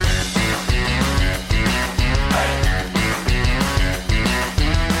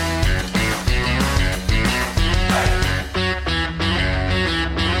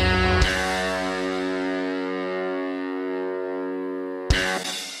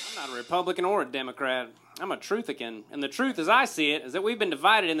Not a Republican or a Democrat. I'm a Truthican. And the truth as I see it is that we've been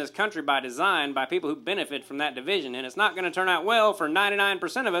divided in this country by design by people who benefit from that division. And it's not going to turn out well for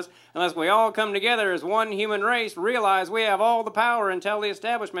 99% of us unless we all come together as one human race, realize we have all the power, and tell the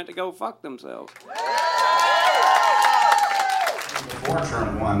establishment to go fuck themselves. Before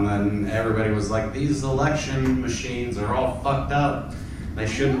Trump won, then everybody was like, these election machines are all fucked up. They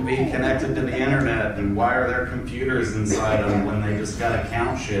shouldn't be connected to the internet, and why are there computers inside them when they just gotta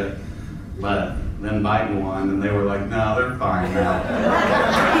count shit? But then Biden won, and they were like, no, they're fine now.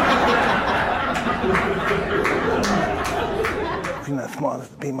 If you're not smart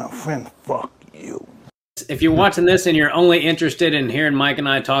enough to be my friend, fuck you. If you're watching this and you're only interested in hearing Mike and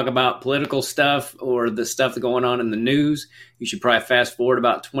I talk about political stuff or the stuff that's going on in the news, you should probably fast forward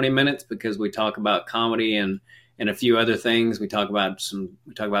about 20 minutes because we talk about comedy and a few other things. We talk about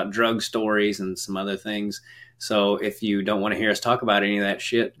drug stories and some other things. So if you don't want to hear us talk about any of that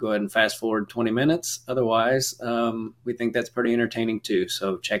shit, go ahead and fast forward 20 minutes. Otherwise, we think that's pretty entertaining too.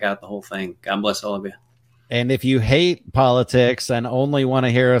 So check out the whole thing. God bless all of you. And if you hate politics and only want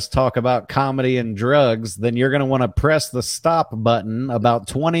to hear us talk about comedy and drugs, then you're going to want to press the stop button about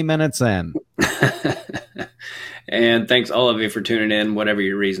 20 minutes in. And thanks all of you for tuning in, whatever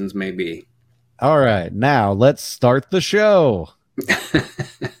your reasons may be. All right, now let's start the show.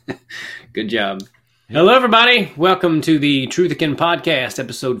 Good job. Hello, everybody. Welcome to the Truthican podcast,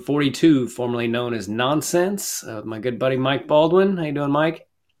 episode 42, formerly known as Nonsense. My good buddy, Mike Baldwin. How you doing, Mike?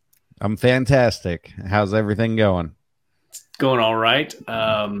 I'm fantastic. How's everything going? It's going all right.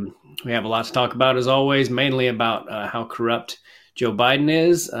 We have a lot to talk about, as always, mainly about how corrupt Joe Biden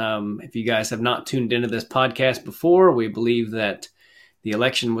is. If you guys have not tuned into this podcast before, we believe that the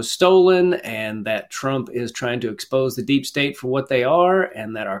election was stolen and that Trump is trying to expose the deep state for what they are,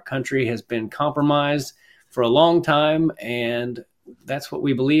 and that our country has been compromised for a long time. And that's what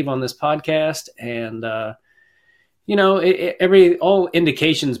we believe on this podcast. And, all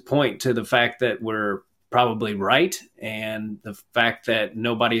indications point to the fact that we're probably right. And the fact that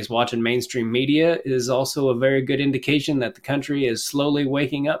nobody is watching mainstream media is also a very good indication that the country is slowly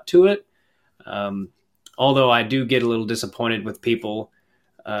waking up to it. Although I do get a little disappointed with people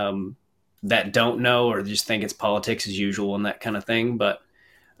that don't know or just think it's politics as usual and that kind of thing. But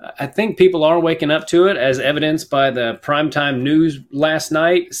I think people are waking up to it, as evidenced by the primetime news last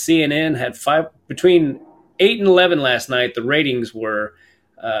night. CNN had between 8 and 11 last night. The ratings were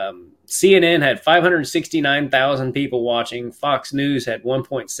CNN had 569,000 people watching. Fox News had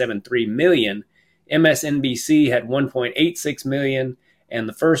 1.73 million. MSNBC had 1.86 million. And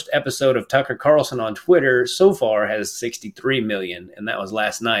the first episode of Tucker Carlson on Twitter so far has 63 million, and that was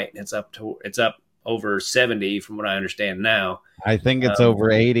last night. It's up over 70 from what I understand now. I think it's over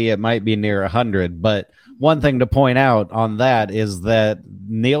 80. It might be near 100. But one thing to point out on that is that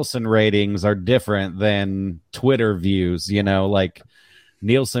Nielsen ratings are different than Twitter views. You know, like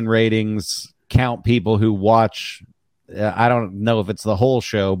Nielsen ratings count people who watch. I don't know if it's the whole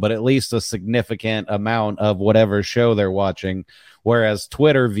show, but at least a significant amount of whatever show they're watching. Whereas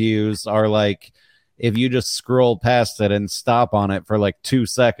Twitter views are like, if you just scroll past it and stop on it for like 2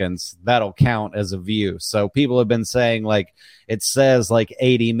 seconds, that'll count as a view. So people have been saying, like, it says like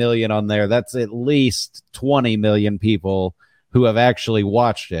 80 million on there. That's at least 20 million people who have actually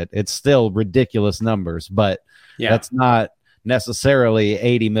watched it. It's still ridiculous numbers, but that's not necessarily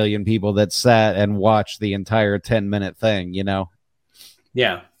 80 million people that sat and watched the entire 10-minute thing, you know?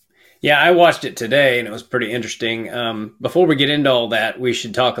 Yeah. Yeah, I watched it today, and it was pretty interesting. Before we get into all that, we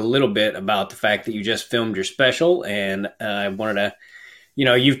should talk a little bit about the fact that you just filmed your special, and I wanted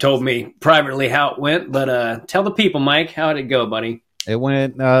to, you've told me privately how it went, but tell the people, Mike, how did it go, buddy? It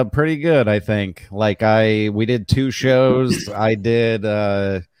went pretty good, I think. Like, we did 2 shows. I did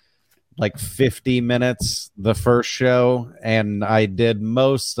like 50 minutes the first show, and I did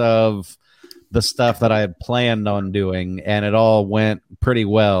most of the stuff that I had planned on doing, and it all went pretty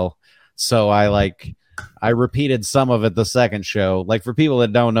well. So I repeated some of it the second show. Like, for people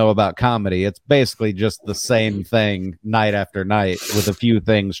that don't know about comedy, it's basically just the same thing night after night with a few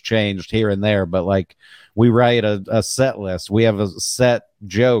things changed here and there. But like, we write a set list. We have a set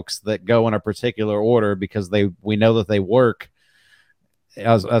jokes that go in a particular order because we know that they work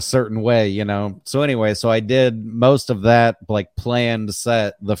a certain way, you know? So anyway, so I did most of that, like, planned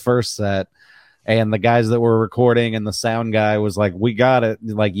set, the first set. And the guys that were recording and the sound guy was like, we got it.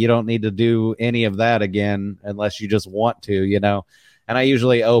 Like, you don't need to do any of that again unless you just want to, you know? And I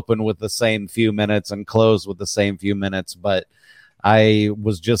usually open with the same few minutes and close with the same few minutes. But I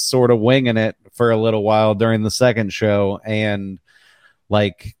was just sort of winging it for a little while during the second show. And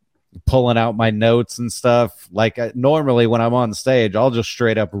like, pulling out my notes and stuff. Like normally when I'm on stage, I'll just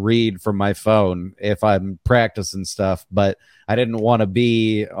straight up read from my phone if I'm practicing stuff, but I didn't want to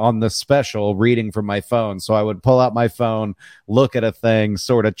be on the special reading from my phone. So I would pull out my phone, look at a thing,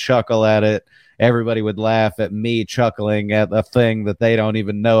 sort of chuckle at it. Everybody would laugh at me chuckling at a thing that they don't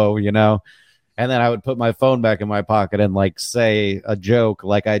even know, you know? And then I would put my phone back in my pocket and like say a joke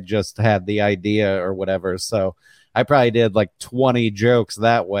like I just had the idea or whatever. So I probably did like 20 jokes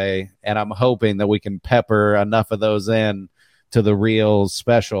that way, and I'm hoping that we can pepper enough of those in to the real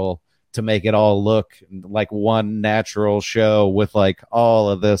special to make it all look like one natural show with like all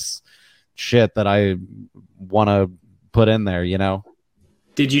of this shit that I want to put in there, you know?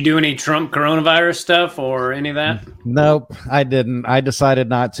 Did you do any Trump coronavirus stuff or any of that? Nope, I didn't. I decided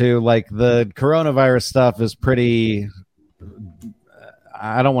not to. Like the coronavirus stuff is pretty,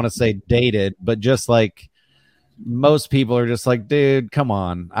 I don't want to say dated, but just like, most people are just like, dude, come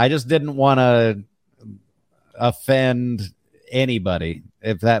on. I just didn't want to offend anybody,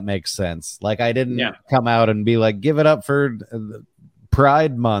 if that makes sense. Like I didn't come out and be like, give it up for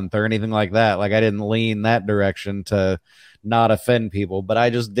Pride Month or anything like that. Like I didn't lean that direction to not offend people, but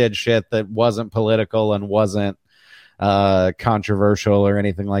I just did shit that wasn't political and wasn't controversial or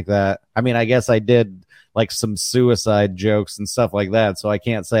anything like that. I mean, I guess I did like some suicide jokes and stuff like that, so I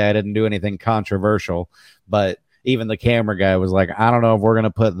can't say I didn't do anything controversial, but even the camera guy was like, I don't know if we're going to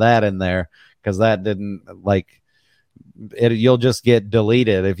put that in there because that didn't like it. You'll just get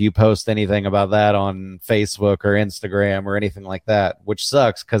deleted if you post anything about that on Facebook or Instagram or anything like that, which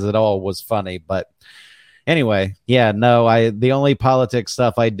sucks because it all was funny. But anyway, yeah, no, the only politics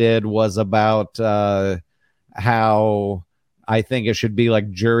stuff I did was about how I think it should be like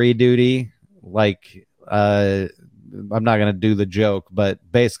jury duty. Like, I'm not going to do the joke, but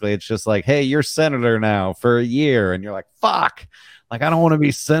basically it's just like, hey, you're senator now for a year. And you're like, fuck, like, I don't want to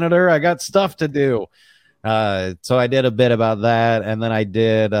be senator. I got stuff to do. So I did a bit about that. And then I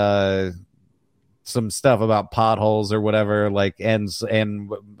did some stuff about potholes or whatever, like, and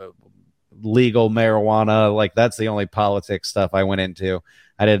legal marijuana. Like, that's the only politics stuff I went into.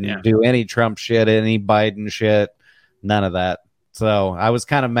 I didn't do any Trump shit, any Biden shit, none of that. So I was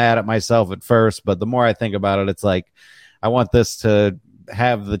kind of mad at myself at first, but the more I think about it, it's like, I want this to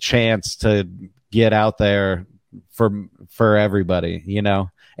have the chance to get out there for everybody, you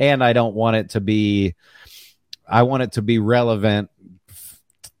know? And I don't want it to be, I want it to be relevant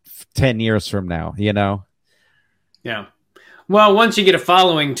 10 years from now, you know? Yeah. Well, once you get a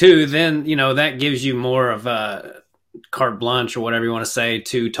following too, then, you know, that gives you more of a carte blanche or whatever you want to say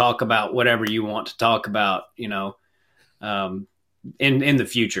to talk about whatever you want to talk about, you know, in the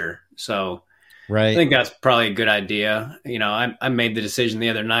future. So right. I think that's probably a good idea. You know, I made the decision the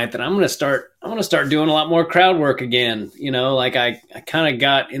other night that I'm going to start doing a lot more crowd work again. You know, like I kind of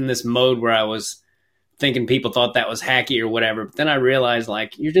got in this mode where I was thinking people thought that was hacky or whatever. But then I realized,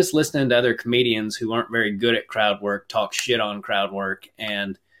 like, you're just listening to other comedians who aren't very good at crowd work, talk shit on crowd work.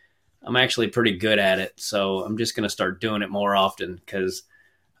 And I'm actually pretty good at it. So I'm just going to start doing it more often because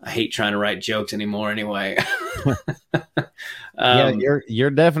I hate trying to write jokes anymore anyway. Yeah,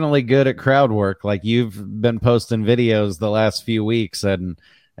 you're definitely good at crowd work. Like, you've been posting videos the last few weeks, and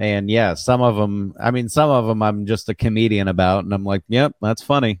yeah, some of them I'm just a comedian about, and I'm like, yep, that's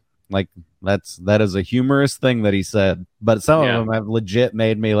funny. Like, that is a humorous thing that he said. But some of them have legit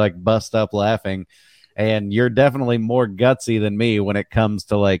made me like bust up laughing. And you're definitely more gutsy than me when it comes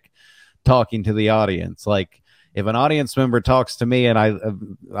to like talking to the audience. Like, if an audience member talks to me and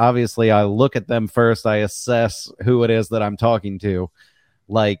I look at them first, I assess who it is that I'm talking to.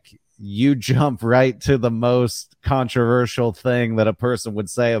 Like, you jump right to the most controversial thing that a person would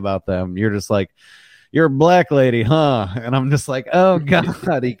say about them. You're just like, you're a black lady, huh? And I'm just like, oh God,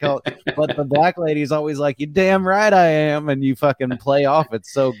 but the black lady's always like, you damn right I am. And you fucking play off it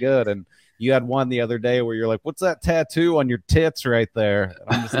so good. And you had one the other day where you're like, what's that tattoo on your tits right there? And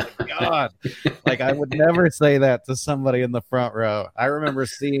I'm just like, God, like, I would never say that to somebody in the front row. I remember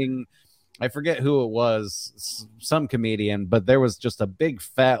seeing, I forget who it was, some comedian, but there was just a big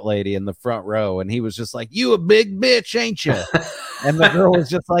fat lady in the front row. And he was just like, you a big bitch, ain't you? And the girl was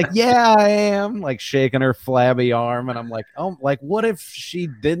just like, yeah, I am, like shaking her flabby arm. And I'm like, oh, like, what if she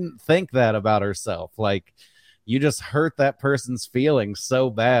didn't think that about herself? Like, you just hurt that person's feelings so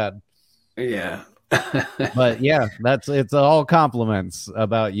bad. Yeah. But yeah, it's all compliments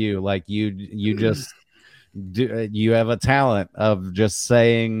about you. Like, you just do, you have a talent of just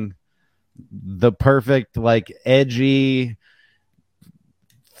saying the perfect, like, edgy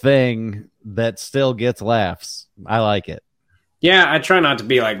thing that still gets laughs. I like it. Yeah, I try not to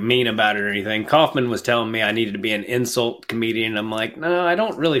be like mean about it or anything. Kaufman was telling me I needed to be an insult comedian. I'm like, no, I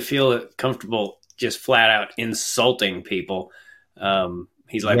don't really feel comfortable just flat out insulting people.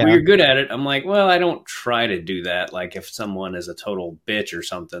 He's like, well, Yeah, you're good at it. I'm like, well, I don't try to do that. Like, if someone is a total bitch or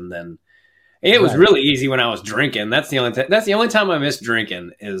something, then it was right. really easy when I was drinking. That's the only time I miss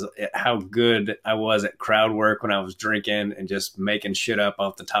drinking is how good I was at crowd work when I was drinking and just making shit up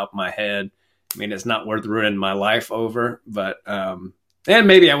off the top of my head. I mean, it's not worth ruining my life over, but and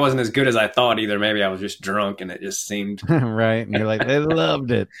maybe I wasn't as good as I thought either. Maybe I was just drunk and it just seemed Right. And you're like, they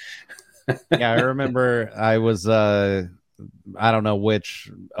loved it. Yeah, I remember I was I don't know which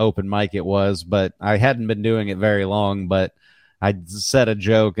open mic it was, but I hadn't been doing it very long, but I said a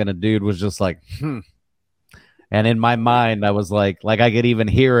joke and a dude was just like, and in my mind I was like I could even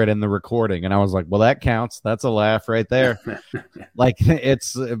hear it in the recording and I was like, well, that counts. That's a laugh right there. Like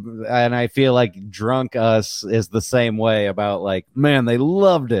it's, and I feel like drunk us is the same way about like, man, they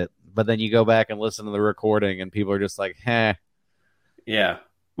loved it. But then you go back and listen to the recording and people are just like, "Heh." yeah.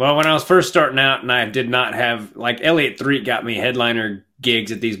 Well, when I was first starting out and I did not have like Elliot Threet got me headliner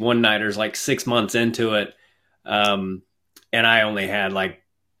gigs at these one nighters like 6 months into it. And I only had like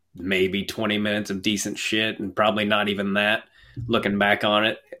maybe 20 minutes of decent shit and probably not even that looking back on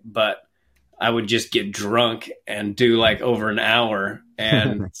it. But I would just get drunk and do like over an hour.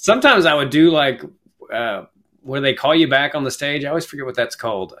 And sometimes I would do like where they call you back on the stage. I always forget what that's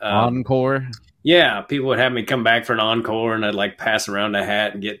called. Encore. Yeah, people would have me come back for an encore and I'd like pass around a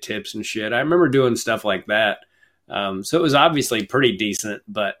hat and get tips and shit. I remember doing stuff like that. So it was obviously pretty decent,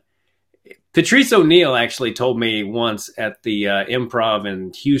 but Patrice O'Neill actually told me once at the Improv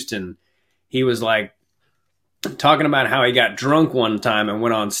in Houston, he was like talking about how he got drunk one time and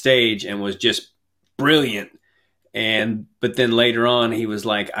went on stage and was just brilliant. But then later on, he was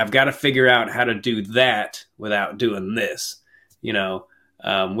like, I've got to figure out how to do that without doing this,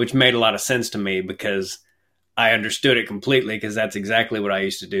 which made a lot of sense to me because I understood it completely because that's exactly what I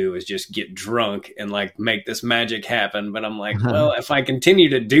used to do is just get drunk and like make this magic happen. But I'm like, well, if I continue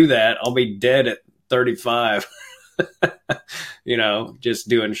to do that, I'll be dead at 35, just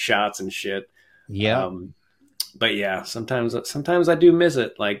doing shots and shit. Yeah. But yeah, sometimes I do miss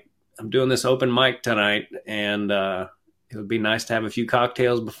it. Like I'm doing this open mic tonight and it would be nice to have a few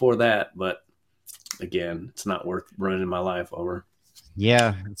cocktails before that. But again, it's not worth ruining my life over.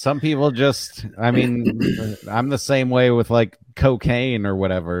 Yeah, some people just, I mean, I'm the same way with like cocaine or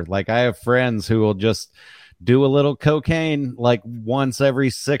whatever. Like I have friends who will just do a little cocaine like once every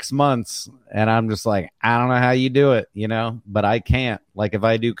 6 months. And I'm just like, I don't know how you do it, but I can't. Like if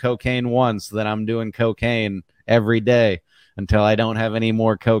I do cocaine once, then I'm doing cocaine every day until I don't have any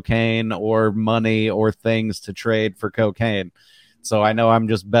more cocaine or money or things to trade for cocaine. So I know I'm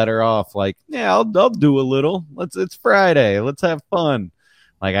just better off like, yeah, I'll do a little. It's Friday. Let's have fun.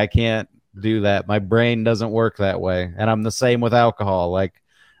 Like I can't do that. My brain doesn't work that way. And I'm the same with alcohol. Like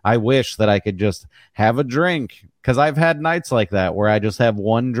I wish that I could just have a drink because I've had nights like that where I just have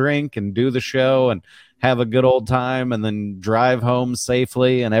one drink and do the show and have a good old time and then drive home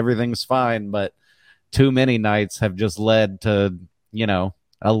safely and everything's fine. But too many nights have just led to,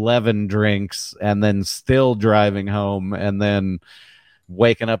 11 drinks and then still driving home and then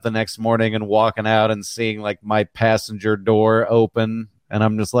waking up the next morning and walking out and seeing like my passenger door open. And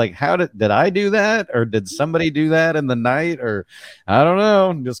I'm just like, did I do that? Or did somebody do that in the night? Or I don't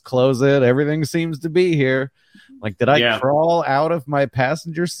know, just close it. Everything seems to be here. Like, did I crawl out of my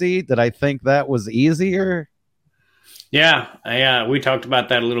passenger seat? Did I think that was easier? Yeah. We talked about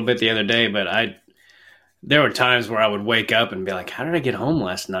that a little bit the other day, but there were times where I would wake up and be like, how did I get home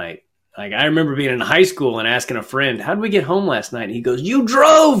last night? Like, I remember being in high school and asking a friend, how did we get home last night? And he goes, you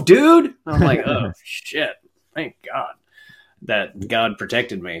drove, dude. I'm like, oh, shit. Thank God that God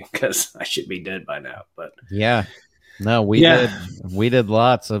protected me because I should be dead by now. But yeah, no, we did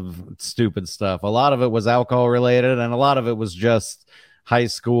lots of stupid stuff. A lot of it was alcohol related and a lot of it was just high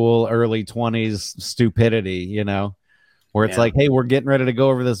school, early 20s stupidity, where it's like, hey, we're getting ready to go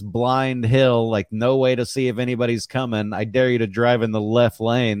over this blind hill, like no way to see if anybody's coming. I dare you to drive in the left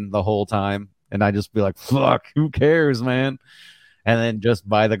lane the whole time. And I just be like, fuck, who cares, man? And then just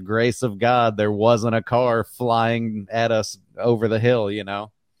by the grace of God, there wasn't a car flying at us over the hill,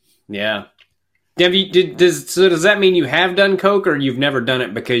 Yeah. Does that mean you have done coke or you've never done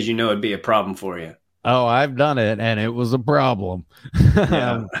it because it'd be a problem for you? Oh, I've done it, and it was a problem.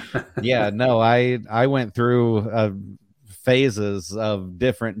 Yeah. No, I went through phases of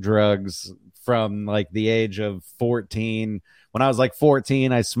different drugs from like the age of 14. When I was like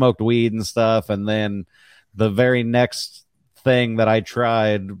 14, I smoked weed and stuff. And then the very next thing that I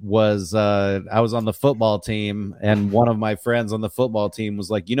tried was I was on the football team, and one of my friends on the football team was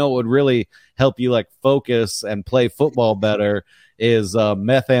like, you know, what would really help you like focus and play football better is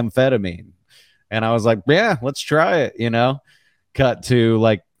methamphetamine. And I was like, yeah, let's try it, you know. Cut to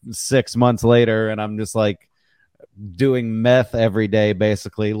like 6 months later, and I'm just like doing meth every day,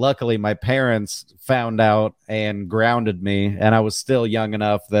 basically. Luckily, my parents found out and grounded me, and I was still young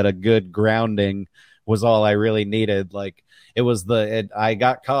enough that a good grounding was all I really needed. Like, it was I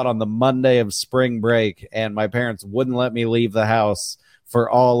got caught on the Monday of spring break, and my parents wouldn't let me leave the house for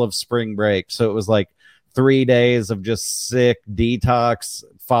all of spring break. So it was like 3 days of just sick detox,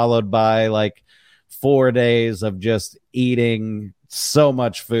 followed by like 4 days of just eating so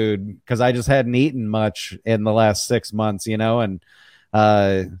much food because I just hadn't eaten much in the last 6 months, you know, and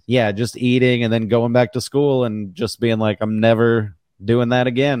yeah, just eating and then going back to school and just being like, I'm never doing that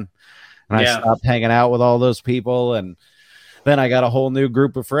again. And I stopped hanging out with all those people. And then I got a whole new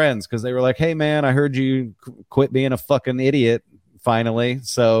group of friends because they were like, hey, man, I heard you quit being a fucking idiot finally.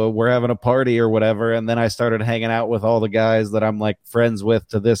 So we're having a party or whatever. And then I started hanging out with all the guys that I'm like friends with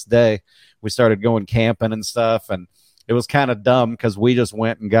to this day. We started going camping and stuff. And it was kind of dumb because we just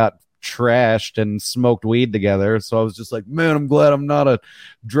went and got trashed and smoked weed together. So I was just like, man, I'm glad I'm not a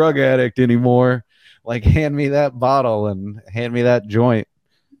drug addict anymore. Like, hand me that bottle and hand me that joint.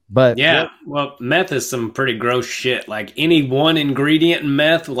 But yeah, well, meth is some pretty gross shit. Like, any one ingredient in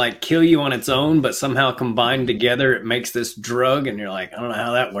meth will like kill you on its own, but somehow combined together it makes this drug, and you're like, I don't know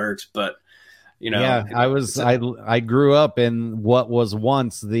how that works, but you know. Yeah, I grew up in what was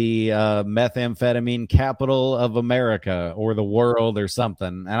once the methamphetamine capital of America or the world or something,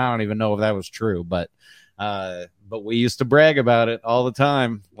 and I don't even know if that was true, but we used to brag about it all the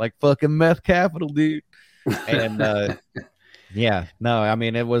time, like fucking meth capital, dude. And yeah, no, I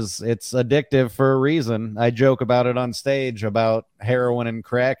mean, it's addictive for a reason. I joke about it on stage about heroin and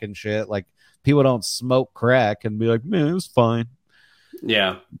crack and shit. Like, people don't smoke crack and be like, man, it was fine.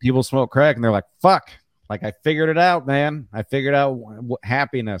 Yeah. People smoke crack and they're like, fuck, like I figured it out, man. I figured out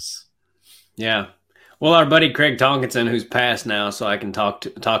happiness. Yeah. Well, our buddy Craig Tonkinson, who's passed now, so I can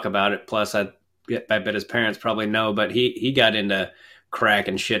talk about it. Plus, I bet his parents probably know, but he got into crack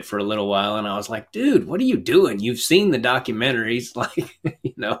and shit for a little while, and I was like, dude, what are you doing? You've seen the documentaries, like,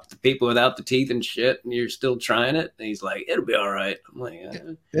 you know, the people without the teeth and shit, and you're still trying it. And he's like, it'll be all right. I'm like,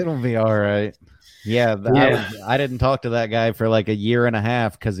 it'll be all right. Yeah, I didn't talk to that guy for like a year and a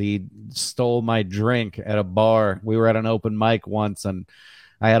half because he stole my drink at a bar. We were at an open mic once, and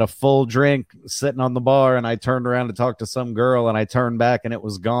I had a full drink sitting on the bar, and I turned around to talk to some girl, and I turned back, and it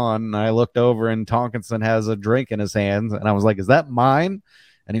was gone. And I looked over, and Tonkinson has a drink in his hands, and I was like, is that mine?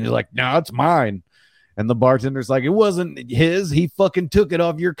 And he was like, no, it's mine. And the bartender's like, it wasn't his. He fucking took it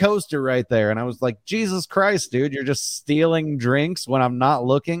off your coaster right there. And I was like, Jesus Christ, dude, you're just stealing drinks when I'm not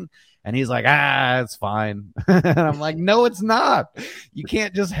looking. And he's like, it's fine. And I'm like, no, it's not. You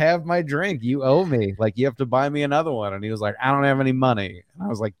can't just have my drink. You owe me. Like, you have to buy me another one. And he was like, I don't have any money. And I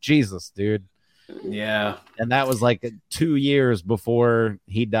was like, Jesus, dude. Yeah. And that was like 2 years before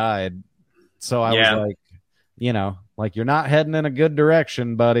he died. So I was like, you know, like, you're not heading in a good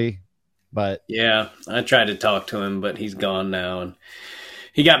direction, buddy. But yeah, I tried to talk to him, but he's gone now. And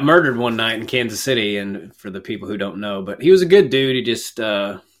he got murdered one night in Kansas City. And for the people who don't know, but he was a good dude. He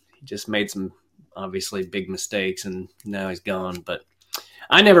just made some obviously big mistakes, and now he's gone. But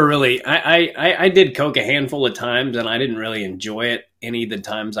I never really, I did coke a handful of times, and I didn't really enjoy it any of the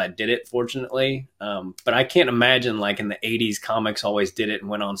times I did it, fortunately. But I can't imagine, like, in the 80s, comics always did it and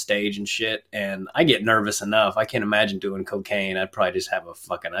went on stage and shit. And I get nervous enough. I can't imagine doing cocaine. I'd probably just have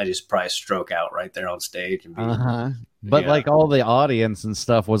probably stroke out right there on stage. And be, But like, all the audience and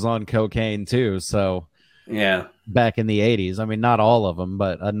stuff was on cocaine too. So yeah, back in the 80s. I mean, not all of them,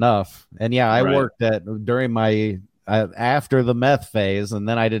 but enough. And yeah, I worked during my after the meth phase, and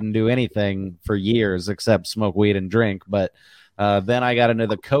then I didn't do anything for years except smoke weed and drink. But then I got into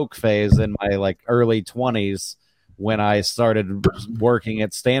the coke phase in my like early 20s when I started working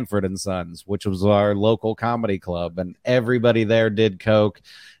at Stanford and Sons, which was our local comedy club, and everybody there did coke,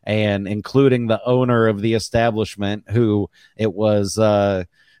 and including the owner of the establishment, who it was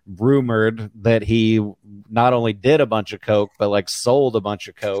rumored that he not only did a bunch of coke but like sold a bunch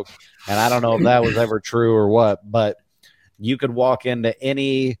of coke. And I don't know if that was ever true or what, but you could walk into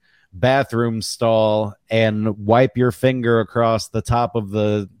any bathroom stall and wipe your finger across the top of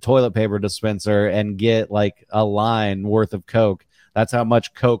the toilet paper dispenser and get like a line worth of coke. That's how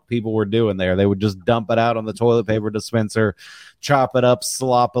much coke people were doing there. They would just dump it out on the toilet paper dispenser, chop it up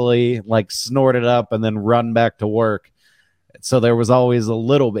sloppily, like snort it up, and then run back to work. So there was always a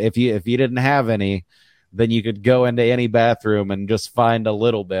little bit. If you didn't have any, then you could go into any bathroom and just find a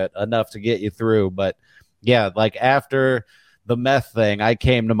little bit, enough to get you through. But yeah, like after the meth thing, I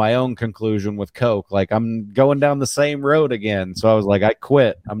came to my own conclusion with coke. Like, I'm going down the same road again. So I was like, I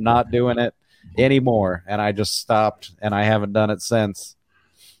quit. I'm not doing it anymore. And I just stopped, and I haven't done it since.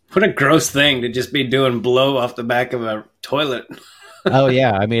 What a gross thing to just be doing blow off the back of a toilet. Oh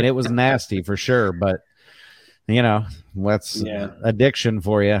yeah, I mean, it was nasty for sure, but you know, that's addiction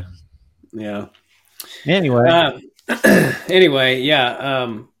for you. Yeah. Anyway. Anyway, yeah.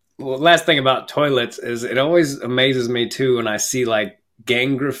 Well, last thing about toilets is it always amazes me too when I see like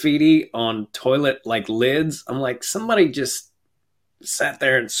gang graffiti on toilet like lids. I'm like, somebody just sat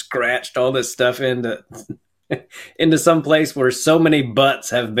there and scratched all this stuff into some place where so many butts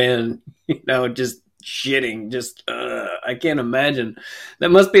have been, just shitting. Just I can't imagine.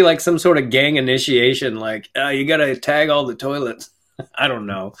 That must be like some sort of gang initiation. Like, you got to tag all the toilets. I don't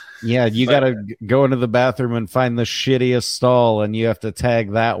know. Yeah, you got to go into the bathroom and find the shittiest stall, and you have to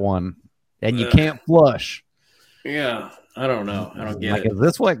tag that one, and you can't flush. Yeah, I don't know. I don't get it. Is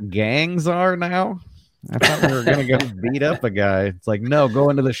this what gangs are now? I thought we were going to go beat up a guy. It's like, no,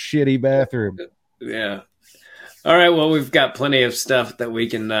 go into the shitty bathroom. Yeah. All right, well, we've got plenty of stuff that we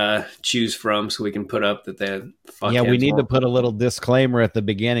can choose from, so we can put up that the Yeah, we need to put a little disclaimer at the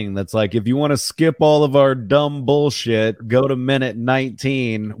beginning that's like, if you want to skip all of our dumb bullshit, go to minute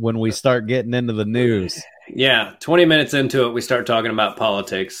 19 when we start getting into the news. Yeah, 20 minutes into it, we start talking about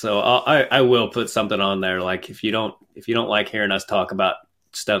politics. So I will put something on there. Like, if you don't like hearing us talk about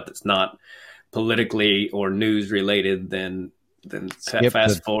stuff that's not politically or news related, then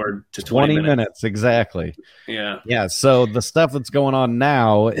fast forward to 20 minutes. Exactly. Yeah. So the stuff that's going on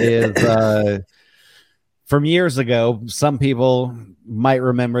now is from years ago. Some people might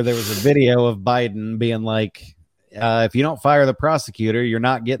remember there was a video of Biden being like, if you don't fire the prosecutor, you're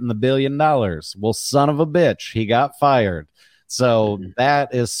not getting the $1 billion. Well, son of a bitch, he got fired. So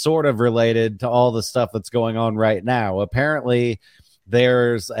that is sort of related to all the stuff that's going on right now. Apparently,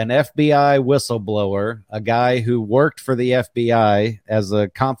 there's an FBI whistleblower, a guy who worked for the FBI as a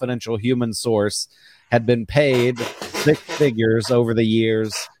confidential human source, had been paid 6 figures over the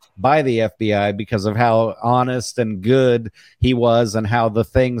years by the FBI because of how honest and good he was and how the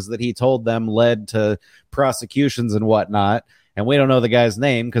things that he told them led to prosecutions and whatnot. And we don't know the guy's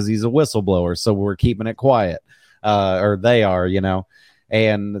name because he's a whistleblower, so we're keeping it quiet. Or they are,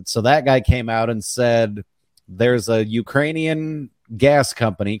 And so that guy came out and said there's a Ukrainian gas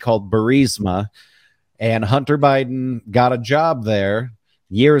company called Burisma, and Hunter Biden got a job there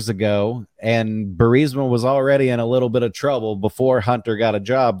years ago, and Burisma was already in a little bit of trouble before Hunter got a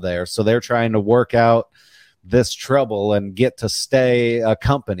job there. So they're trying to work out this trouble and get to stay a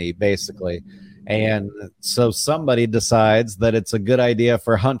company, basically. And so somebody decides that it's a good idea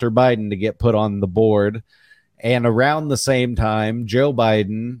for Hunter Biden to get put on the board. And around the same time, Joe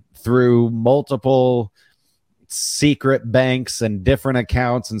Biden, through multiple secret banks and different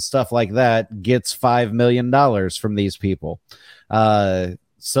accounts and stuff like that, gets $5 million from these people.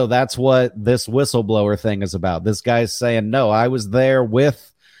 So that's what this whistleblower thing is about. This guy's saying, no, I was there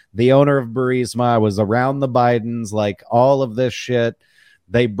with the owner of Burisma. I was around the Bidens, like all of this shit.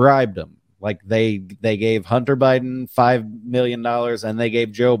 They bribed him. Like they gave Hunter Biden $5 million and they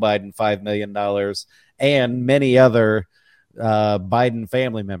gave Joe Biden $5 million and many other Biden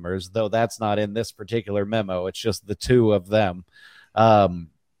family members, though that's not in this particular memo. It's just the two of them.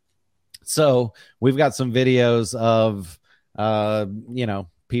 So we've got some videos of,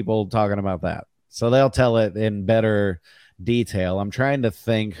 people talking about that. So they'll tell it in better detail. I'm trying to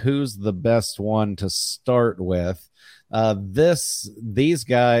think who's the best one to start with. These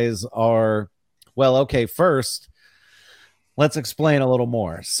guys are, well, okay, first, let's explain a little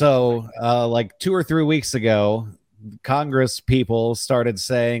more. So, like 2 or 3 weeks ago, Congress people started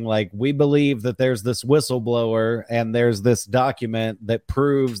saying, like, we believe that there's this whistleblower and there's this document that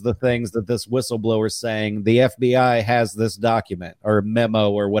proves the things that this whistleblower is saying. The FBI has this document or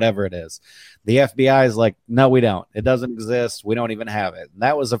memo or whatever it is. The FBI is like, no, we don't. It doesn't exist. We don't even have it. And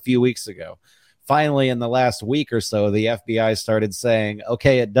that was a few weeks ago. Finally, in the last week or so, the FBI started saying,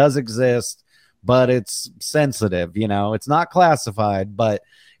 okay, it does exist, but it's sensitive. It's not classified, but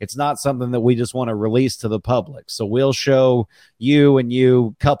it's not something that we just want to release to the public. So we'll show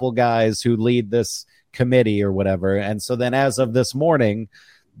you couple guys who lead this committee or whatever. And so then as of this morning,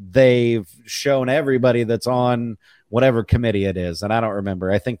 they've shown everybody that's on whatever committee it is. And I don't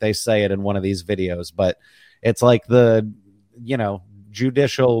remember. I think they say it in one of these videos, but it's like the,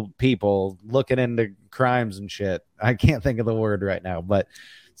 judicial people looking into crimes and shit. I can't think of the word right now, but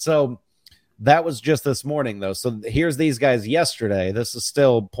so That was just this morning, though. So here's these guys yesterday. This is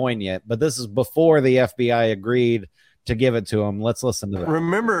still poignant, but this is before the FBI agreed to give it to them. Let's listen to that.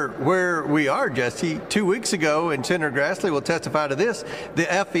 Remember where we are, Jesse. 2 weeks ago, and Senator Grassley will testify to this, the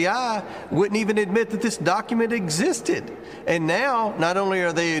FBI wouldn't even admit that this document existed. And now, not only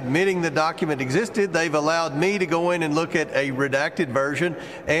are they admitting the document existed, they've allowed me to go in and look at a redacted version,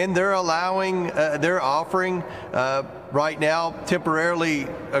 and they're offering right now temporarily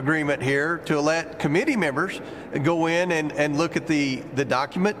agreement here to let committee members go in and look at the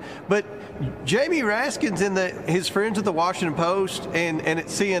document. But Jamie Raskins and his friends at the Washington Post and at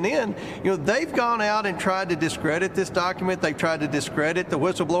CNN, they've gone out and tried to discredit this document. They've tried to discredit the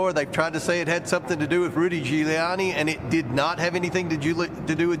whistleblower. They've tried to say it had something to do with Rudy Giuliani, and it did not have anything to do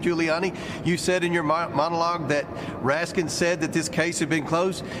with Giuliani. You said in your monologue that Raskins said that this case had been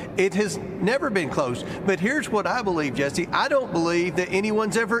closed. It has never been closed. But here's what I believe, Jesse. I don't believe that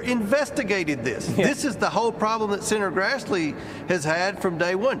anyone's ever investigated this. Yeah. This is the whole problem that Senator Grassley has had from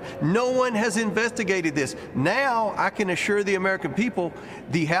day one. No one has investigated this. Now, I can assure the American people,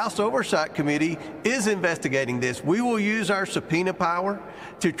 the House Oversight Committee is investigating this. We will use our subpoena power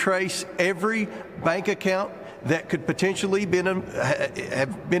to trace every bank account that could potentially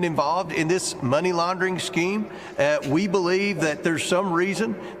have been involved in this money laundering scheme. We believe that there's some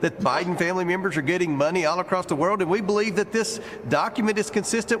reason that Biden family members are getting money all across the world, and we believe that this document is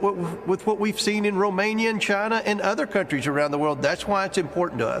consistent with what we've seen in Romania and China and other countries around the world. That's why it's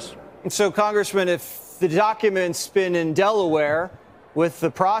important to us. And so, Congressman, if the document's been in Delaware with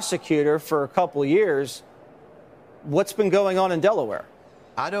the prosecutor for a couple of years, what's been going on in Delaware?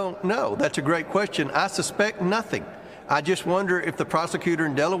 I don't know. That's a great question. I suspect nothing. I just wonder if the prosecutor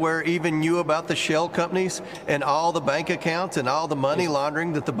in Delaware even knew about the shell companies and all the bank accounts and all the money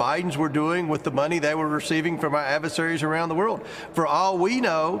laundering that the Bidens were doing with the money they were receiving from our adversaries around the world. For all we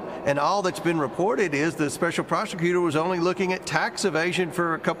know, and all that's been reported, is the special prosecutor was only looking at tax evasion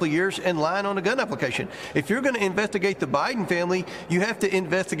for a couple of years and lying on a gun application. If you're going to investigate the Biden family, you have to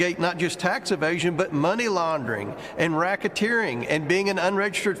investigate not just tax evasion, but money laundering and racketeering and being an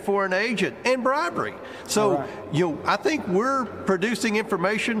unregistered foreign agent and bribery. So, I think we're producing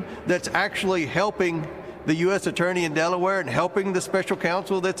information that's actually helping the U.S. Attorney in Delaware and helping the special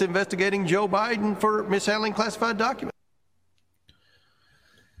counsel that's investigating Joe Biden for mishandling classified documents.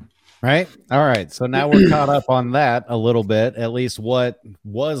 Right. All right. So now we're caught up on that a little bit, at least what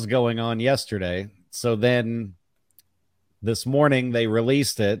was going on yesterday. So then this morning they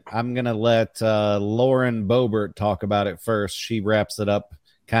released it. I'm going to let Lauren Boebert talk about it first. She wraps it up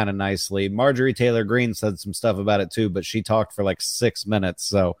kind of nicely. Marjorie Taylor Greene said some stuff about it too, but she talked for like 6 minutes.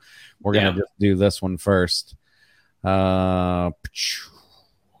 So we're going to just do this one first. Play.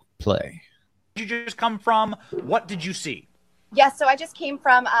 Did you just come from? What did you see? Yes, so I just came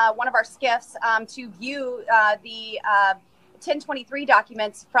from one of our SCIFs to view the 1023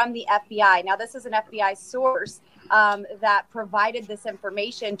 documents from the FBI. Now, this is an FBI source that provided this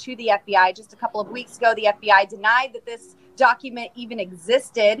information to the FBI. Just a couple of weeks ago, the FBI denied that this document even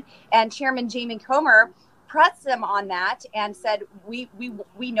existed, and Chairman Jamie Comer pressed them on that and said, we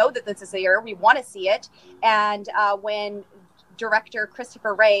know that this is here, we want to see it. And when Director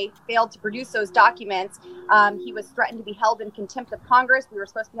Christopher Wray failed to produce those documents, he was threatened to be held in contempt of Congress. We were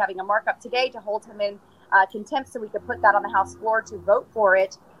supposed to be having a markup today to hold him in contempt so we could put that on the House floor to vote for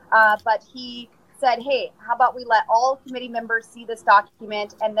it. But he said, hey, how about we let all committee members see this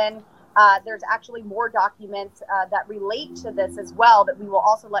document, and then there's actually more documents that relate to this as well that we will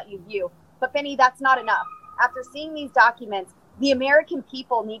also let you view. But Benny, that's not enough. After seeing these documents, the American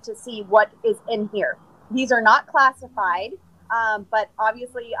people need to see what is in here. These are not classified, but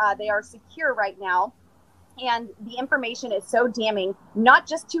obviously they are secure right now. And the information is so damning, not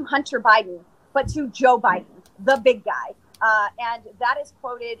just to Hunter Biden, but to Joe Biden, the big guy. And that is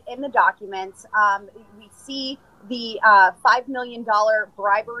quoted in the documents. We see the $5 million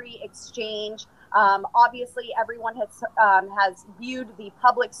bribery exchange. Obviously, everyone has viewed the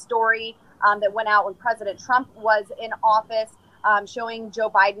public story that went out when President Trump was in office, showing Joe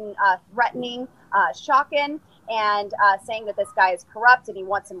Biden threatening Shokin and saying that this guy is corrupt and he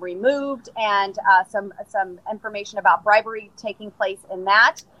wants him removed, and some information about bribery taking place in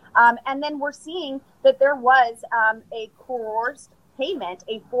that. And then we're seeing that there was a coerced payment,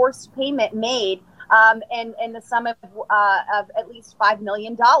 a forced payment made in the sum of at least $5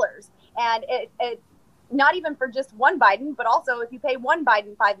 million. And it not even for just one Biden, but also if you pay one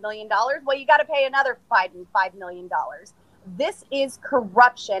Biden $5 million, well, you got to pay another Biden $5 million. This is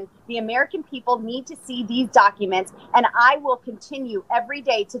corruption. The American people need to see these documents, and I will continue every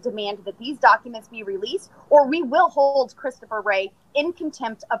day to demand that these documents be released, or we will hold Christopher Wray in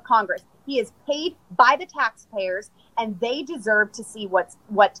contempt of Congress. He is paid by the taxpayers, and they deserve to see what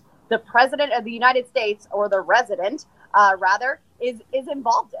the president of the United States, or the resident, rather, is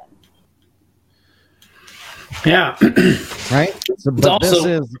involved in. Yeah. Right. So, but also, this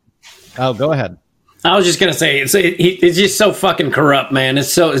is. Oh, go ahead. I was just gonna say it's just so fucking corrupt, man.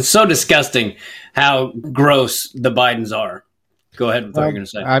 It's so disgusting how gross the Bidens are. Go ahead with what you're gonna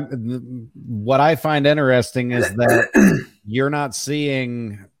say. What I find interesting is that you're not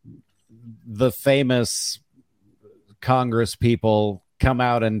seeing the famous Congress people come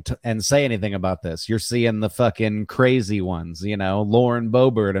out and say anything about this. You're seeing the fucking crazy ones, you know, Lauren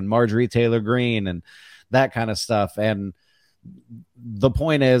Boebert and Marjorie Taylor Greene and that kind of stuff. And the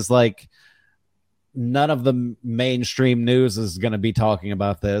point is, like, none of the mainstream news is going to be talking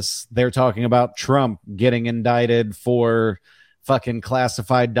about this. They're talking about Trump getting indicted for fucking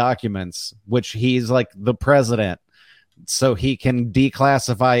classified documents, which he's like the president, so he can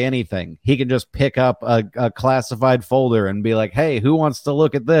declassify anything. He can just pick up a classified folder and be like, hey, who wants to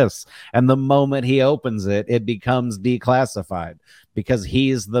look at this? And the moment he opens it, it becomes declassified because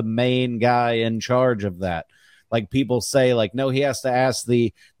he's the main guy in charge of that. Like, people say, like, no, he has to ask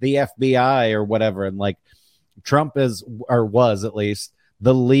the FBI or whatever. And, like, Trump is, or was at least,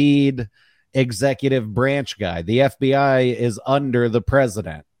 the lead executive branch guy. The FBI is under the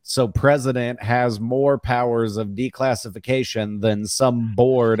president. So president has more powers of declassification than some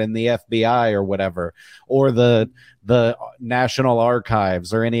board in the FBI or whatever, or the National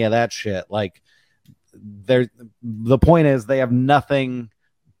Archives or any of that shit. Like, the point is they have nothing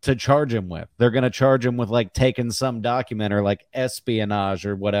to charge him with. They're going to charge him with, like, taking some document or, like, espionage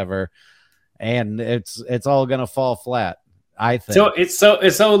or whatever, and it's all going to fall flat, I think. So it's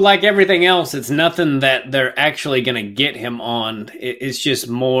so like everything else. It's nothing that they're actually going to get him on. It's just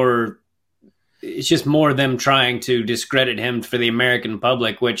more them trying to discredit him for the American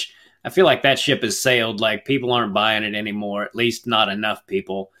public, which I feel like that ship has sailed. Like, people aren't buying it anymore. At least not enough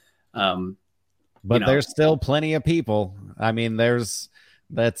people. But there's still plenty of people. I mean,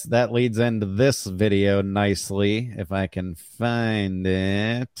 that leads into this video nicely. If I can find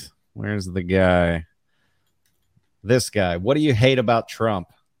it. Where's the guy? This guy. What do you hate about Trump?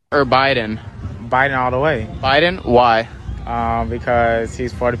 Or Biden? Biden all the way. Biden? Why? Because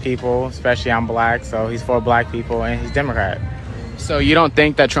he's for the people, especially I'm black, so he's for black people, and he's Democrat. So you don't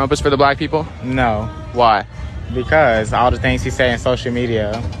think that Trump is for the black people? No. Why? Because all the things he say in social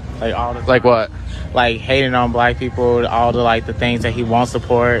media, like all the like what? Like hating on black people, all the like the things that he won't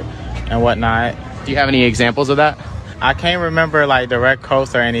support and whatnot. Do you have any examples of that? I can't remember like direct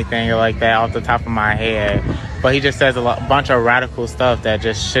quotes or anything like that off the top of my head, but he just says a bunch of radical stuff that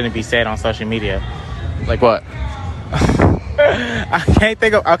just shouldn't be said on social media. Like what? I can't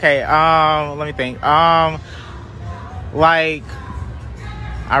think of. Okay, let me think. Like,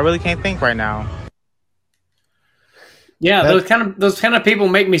 I really can't think right now. Yeah, those kind of people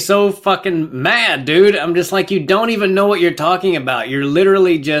make me so fucking mad, dude. I'm just like, you don't even know what you're talking about. You're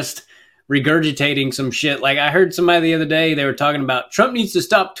literally just regurgitating some shit. Like, I heard somebody the other day, they were talking about Trump needs to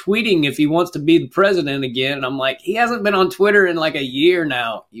stop tweeting if he wants to be the president again. And I'm like, he hasn't been on Twitter in like a year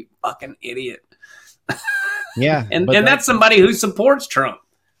now, you fucking idiot. Yeah. and that's somebody who supports Trump.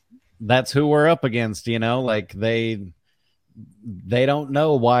 That's who we're up against, you know? Like, they don't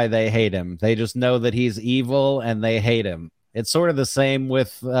know why they hate him. They just know that he's evil and they hate him. It's sort of the same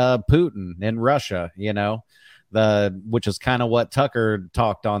with Putin in Russia, you know, which is kind of what Tucker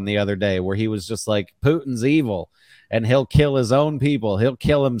talked on the other day, where he was just like, Putin's evil and he'll kill his own people. He'll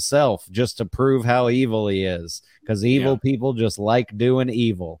kill himself just to prove how evil he is, because evil people just like doing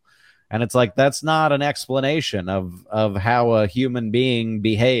evil. And it's like, that's not an explanation of how a human being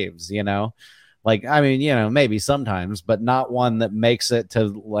behaves, you know? Like, I mean, you know, maybe sometimes, but not one that makes it to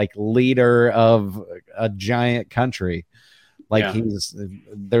like leader of a giant country. Like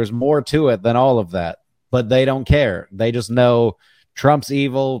there's more to it than all of that, but they don't care. They just know Trump's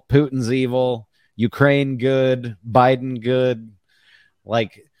evil, Putin's evil, Ukraine good, Biden good.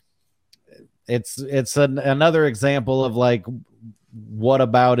 Like it's another example of like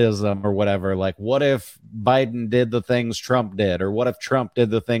whataboutism or whatever. Like, what if Biden did the things Trump did, or what if Trump did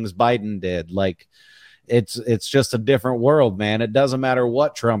the things Biden did? Like, it's just a different world, man. It doesn't matter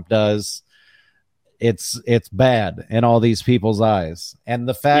what Trump does. It's bad in all these people's eyes. And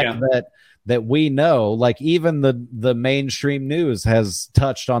the fact that we know, like, even the mainstream news has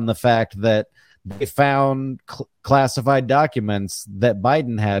touched on the fact that they found classified documents that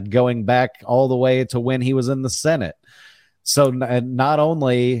Biden had going back all the way to when he was in the Senate. So not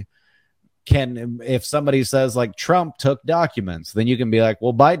only can, if somebody says like Trump took documents, then you can be like,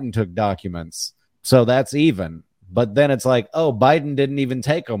 well, Biden took documents, so that's even. But then it's like, oh, Biden didn't even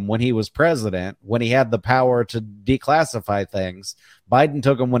take them when he was president, when he had the power to declassify things. Biden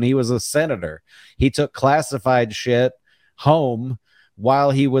took them when he was a senator. He took classified shit home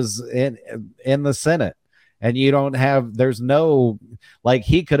while he was in the Senate. And you don't have, there's no, like,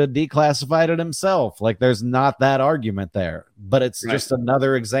 he could have declassified it himself. Like, there's not that argument there. But it's Right. just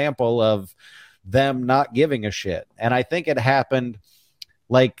another example of them not giving a shit. And I think it happened,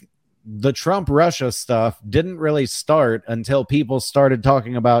 like, the Trump Russia stuff didn't really start until people started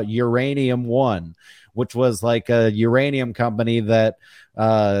talking about Uranium One, which was like a uranium company that,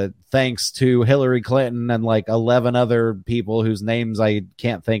 thanks to Hillary Clinton and like 11 other people whose names I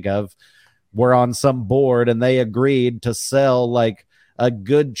can't think of, were on some board, and they agreed to sell like a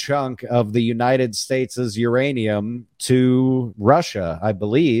good chunk of the United States' uranium to Russia, I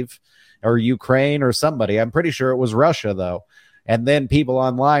believe, or Ukraine or somebody. I'm pretty sure it was Russia, though. And then people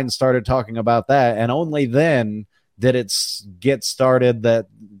online started talking about that, and only then did it get started that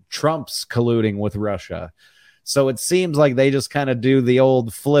Trump's colluding with Russia. So it seems like they just kind of do the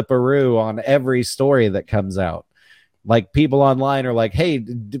old flipperoo on every story that comes out. Like, people online are like, hey,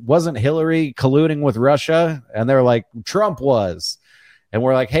 wasn't Hillary colluding with Russia? And they're like, Trump was. And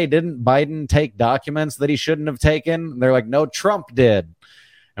we're like, hey, didn't Biden take documents that he shouldn't have taken? And they're like, no, Trump did.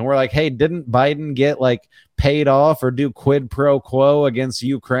 And we're like, hey, didn't Biden get like paid off or do quid pro quo against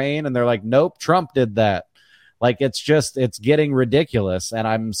Ukraine? And they're like, nope, Trump did that. Like, it's getting ridiculous. And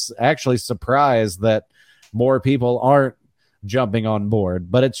I'm actually surprised that more people aren't jumping on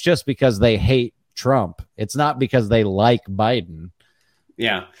board, but it's just because they hate Trump. It's not because they like Biden.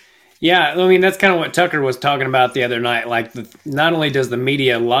 Yeah. Yeah. I mean, that's kind of what Tucker was talking about the other night. Like, not only does the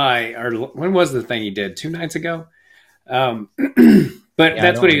media lie, or when was the thing he did? 2 nights ago? But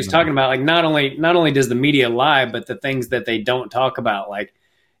that's what he was talking about. Like, not only does the media lie, but the things that they don't talk about, like,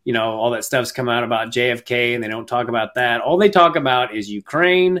 you know, all that stuff's come out about JFK, and they don't talk about that. All they talk about is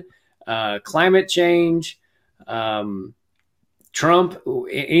Ukraine, climate change, Trump,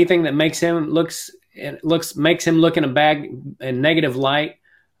 anything that makes him makes him look in a negative light.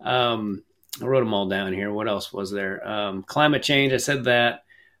 I wrote them all down here. What else was there? Climate change. I said that.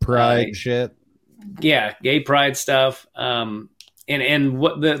 Pride shit. Yeah, gay pride stuff. And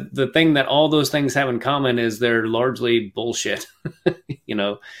what the thing that all those things have in common is they're largely bullshit, you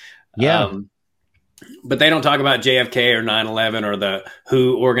know? Yeah. But they don't talk about JFK or 9/11 or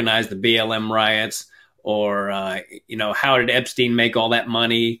who organized the BLM riots, or, you know, how did Epstein make all that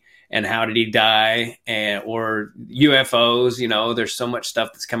money and how did he die, or UFOs. You know, there's so much stuff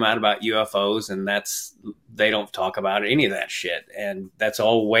that's come out about UFOs, and they don't talk about any of that shit. And that's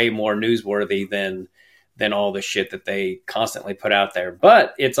all way more newsworthy than all the shit that they constantly put out there.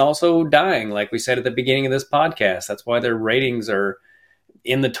 But it's also dying, like we said at the beginning of this podcast. That's why their ratings are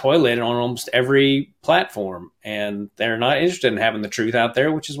in the toilet on almost every platform, and they're not interested in having the truth out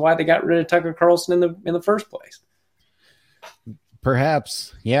there, which is why they got rid of Tucker Carlson in the first place.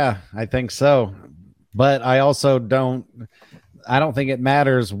 Perhaps. Yeah, I think so. But I also don't think it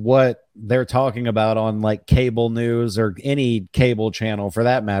matters what they're talking about on like cable news or any cable channel for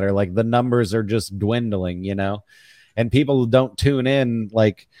that matter. Like, the numbers are just dwindling, you know, and people don't tune in.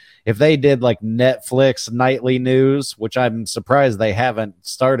 Like, if they did like Netflix nightly news, which I'm surprised they haven't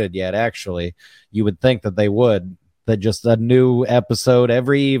started yet, actually, you would think that they would, that just a new episode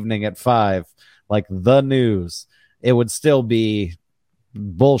every evening at 5, like the news, it would still be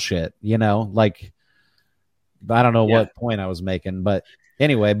bullshit, you know, like, I don't know what point I was making, but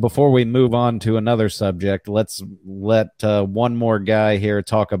anyway, before we move on to another subject, let's let one more guy here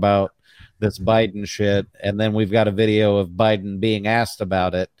talk about this Biden shit, and then we've got a video of Biden being asked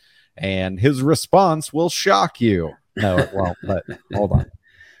about it, and his response will shock you. No, it won't, but hold on.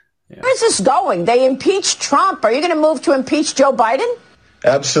 Yeah. Where's this going? They impeached Trump. Are you going to move to impeach Joe Biden?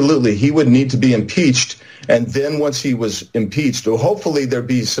 Absolutely. He would need to be impeached. And then once he was impeached, hopefully there'd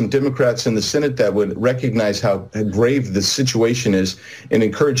be some Democrats in the Senate that would recognize how grave the situation is and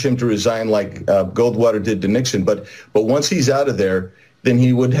encourage him to resign like Goldwater did to Nixon. But once he's out of there, then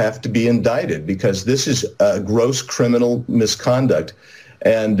he would have to be indicted, because this is gross criminal misconduct.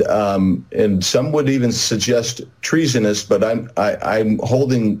 And some would even suggest treasonous, but I'm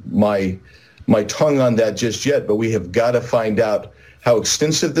holding my tongue on that just yet. But we have got to find out how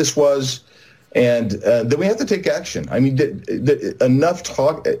extensive this was, And then we have to take action. I mean, enough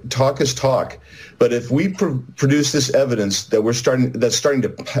talk is talk. But if we produce this evidence that's starting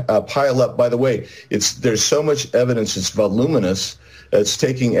to pile up. By the way, there's so much evidence. It's voluminous. It's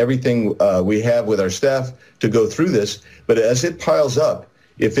taking everything we have with our staff to go through this. But as it piles up,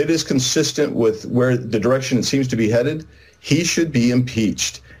 if it is consistent with where the direction it seems to be headed, he should be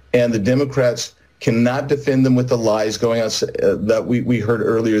impeached. And the Democrats cannot defend them with the lies going on that we heard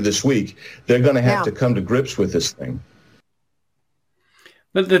earlier this week. They're going to have to come to grips with this thing.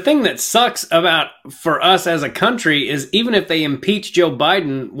 But the thing that sucks for us as a country is even if they impeach Joe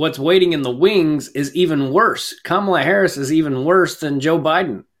Biden, what's waiting in the wings is even worse. Kamala Harris is even worse than Joe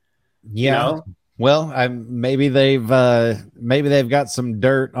Biden. Yeah. You know? Well, maybe they've got some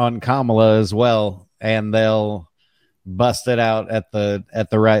dirt on Kamala as well, and they'll bust it out at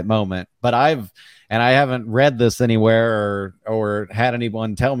the right moment. But I haven't read this anywhere or had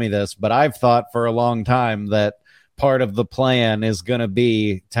anyone tell me this, but I've thought for a long time that part of the plan is going to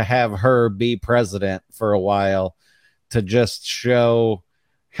be to have her be president for a while to just show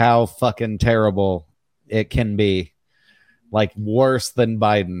how fucking terrible it can be. Like worse than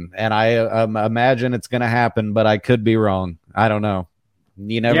Biden. And I imagine it's going to happen, but I could be wrong. I don't know.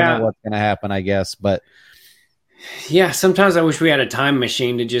 You never know what's going to happen, I guess. But yeah, sometimes I wish we had a time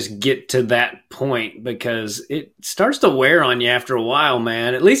machine to just get to that point because it starts to wear on you after a while,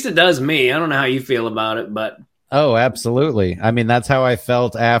 man. At least it does me. I don't know how you feel about it, but... Oh, absolutely. I mean, that's how I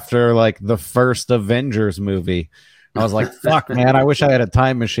felt after like the first Avengers movie. I was like, fuck, man, I wish I had a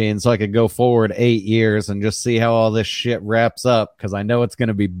time machine so I could go forward 8 years and just see how all this shit wraps up because I know it's going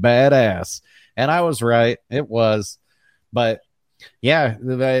to be badass. And I was right. It was. But yeah,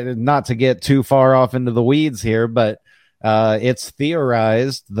 not to get too far off into the weeds here, but it's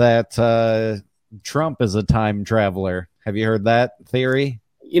theorized that Trump is a time traveler. Have you heard that theory?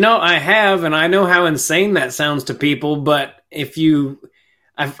 You know, I have, and I know how insane that sounds to people, but I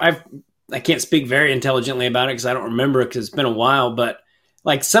can't speak very intelligently about it because I don't remember it because it's been a while, but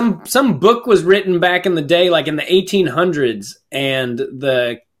like some book was written back in the day, like in the 1800s, and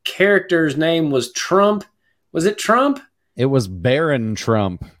the character's name was Trump. Was it Trump? It was Baron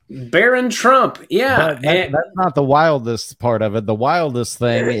Trump. Baron Trump, yeah. But that's not the wildest part of it. The wildest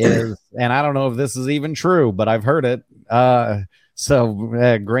thing is, and I don't know if this is even true, but I've heard it,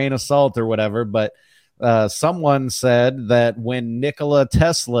 so grain of salt or whatever, but someone said that when Nikola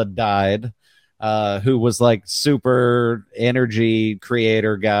Tesla died, who was like super energy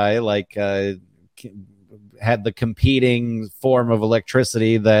creator guy, like had the competing form of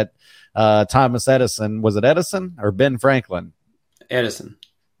electricity that Thomas Edison, was it Edison or Ben Franklin? Edison.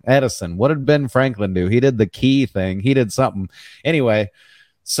 What did Ben Franklin do? He did the key thing. He did something. Anyway,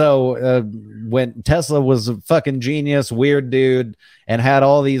 so when Tesla was a fucking genius, weird dude, and had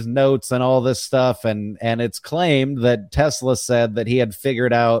all these notes and all this stuff, and it's claimed that Tesla said that he had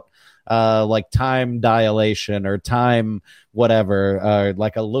figured out like time dilation or time whatever,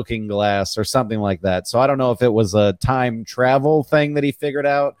 like a looking glass or something like that. So I don't know if it was a time travel thing that he figured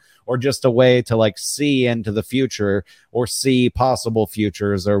out or just a way to like see into the future or see possible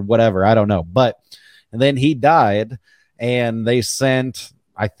futures or whatever. I don't know. But and then he died, and they sent,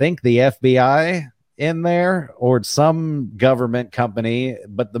 I think, the FBI in there or some government company,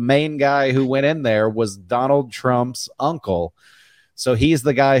 but the main guy who went in there was Donald Trump's uncle. So he's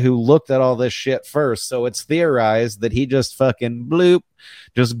the guy who looked at all this shit first. So it's theorized that he just fucking bloop,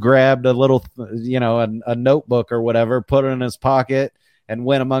 just grabbed a little, a notebook or whatever, put it in his pocket and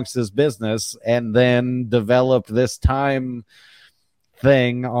went amongst his business and then developed this time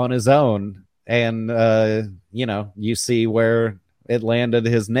thing on his own. And, you see where it landed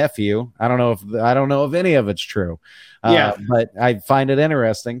his nephew. I don't know if any of it's true. But I find it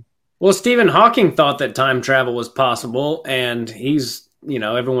interesting. Well, Stephen Hawking thought that time travel was possible, and he's,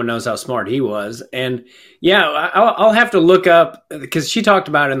 everyone knows how smart he was. And yeah, I'll have to look up, because she talked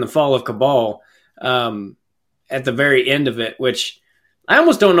about it in the Fall of Cabal at the very end of it, which I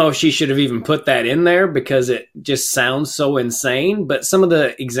almost don't know if she should have even put that in there because it just sounds so insane. But some of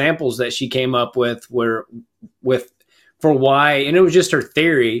the examples that she came up with were for why, and it was just her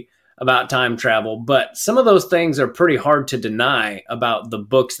theory about time travel, but some of those things are pretty hard to deny about the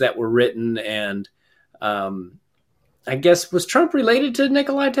books that were written. And I guess, was Trump related to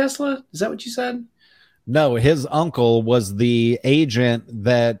Nikola Tesla? Is that what you said? No, his uncle was the agent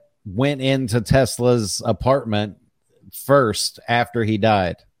that went into Tesla's apartment first after he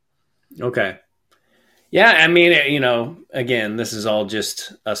died. Okay. Yeah, I mean, again, this is all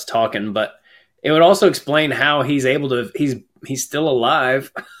just us talking, but it would also explain how he's able to, he's still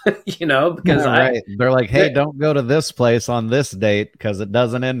alive, because right. They're like, hey, don't go to this place on this date because it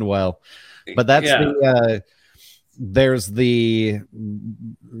doesn't end well. But that's Yeah. there's the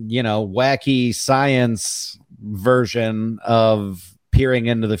wacky science version of peering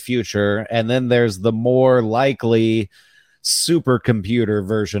into the future, and then there's the more likely supercomputer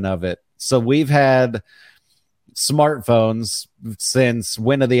version of it. So we've had smartphones since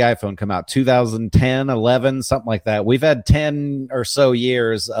when did the iPhone come out? 2010, 11, something like that. We've had 10 or so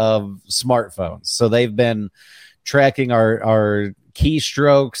years of smartphones. So they've been tracking our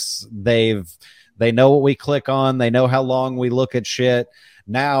keystrokes. They know what we click on. They know how long we look at shit.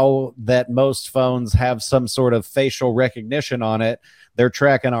 Now that most phones have some sort of facial recognition on it, they're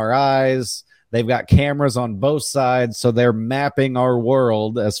tracking our eyes. They've got cameras on both sides, so they're mapping our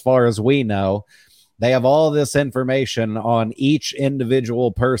world as far as we know. They have all this information on each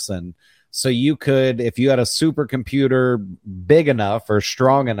individual person. So you could, if you had a supercomputer big enough or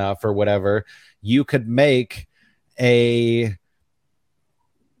strong enough or whatever, you could make a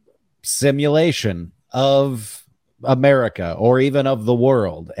simulation of America or even of the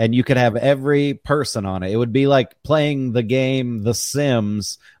world, and you could have every person on it. It would be like playing the game The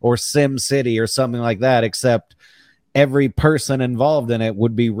Sims or Sim City or something like that, except every person involved in it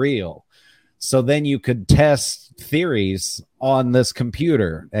would be real. So then you could test theories on this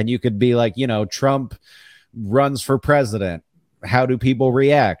computer, and you could be like, Trump runs for president. How do people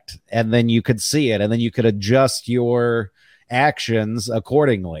react? And then you could see it, and then you could adjust your actions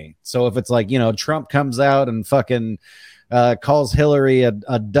accordingly. So if it's like, Trump comes out and fucking calls Hillary a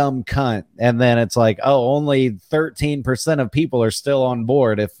dumb cunt, and then it's like, oh, only 13% of people are still on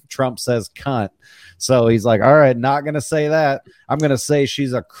board if Trump says cunt. So he's like, all right, not going to say that. I'm going to say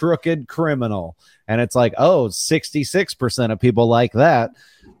she's a crooked criminal. And it's like, oh, 66% of people like that.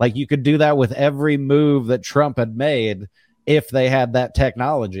 Like, you could do that with every move that Trump had made if they had that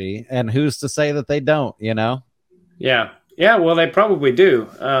technology. And who's to say that they don't, Yeah. Yeah, well, they probably do.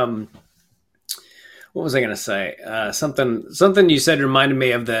 What was I going to say? Something you said reminded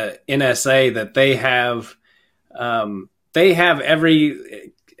me of the NSA, that they have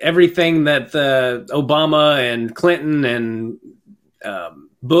everything that Obama and Clinton and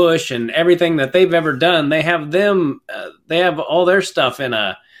Bush and everything that they've ever done. They have they have all their stuff in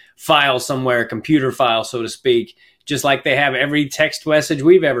a file somewhere, a computer file, so to speak, just like they have every text message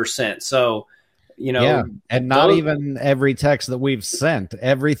we've ever sent. So, and not even every text that we've sent,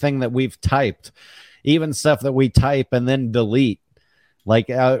 everything that we've typed, even stuff that we type and then delete, like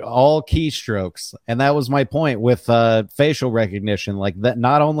all keystrokes. And that was my point with facial recognition. Like, that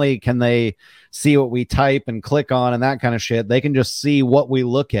not only can they see what we type and click on and that kind of shit, they can just see what we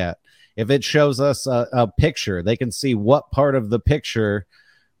look at. If it shows us a picture, they can see what part of the picture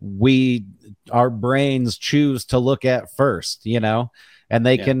our brains choose to look at first, and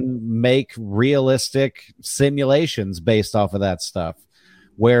they can make realistic simulations based off of that stuff,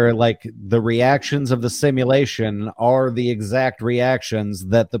 where like the reactions of the simulation are the exact reactions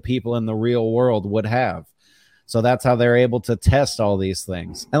that the people in the real world would have. So that's how they're able to test all these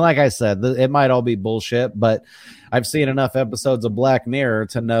things. And like I said, it might all be bullshit, but I've seen enough episodes of Black Mirror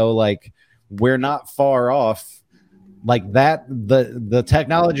to know, like, we're not far off. Like that, the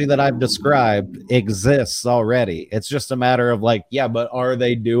technology that I've described exists already. It's just a matter of like, yeah, but are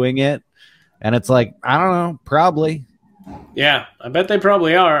they doing it? And it's like, I don't know, probably. Yeah, I bet they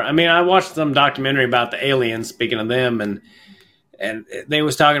probably are. I mean, I watched some documentary about the aliens, speaking of them, and they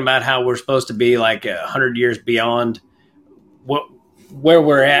was talking about how we're supposed to be like 100 years beyond where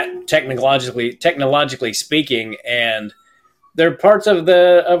we're at technologically speaking, and there are parts of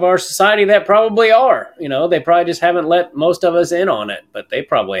our society that probably are. They probably just haven't let most of us in on it, but they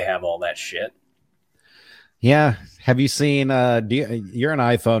probably have all that shit. Yeah. Have you seen? You're an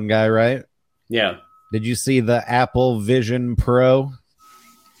iPhone guy, right? Yeah. Did you see the Apple Vision Pro?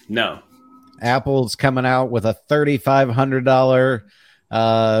 No. Apple's coming out with a $3,500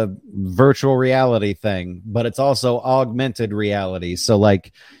 virtual reality thing, but it's also augmented reality. So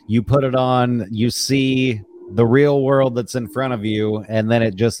like, you put it on, you see the real world that's in front of you, and then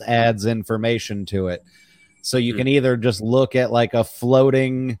it just adds information to it. So you can either just look at like a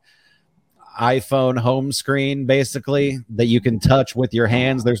floating iPhone home screen, basically, that you can touch with your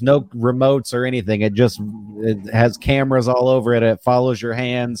hands. There's no remotes or anything. It has cameras all over it. It follows your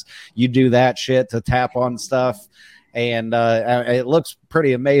hands. You do that shit to tap on stuff. And it looks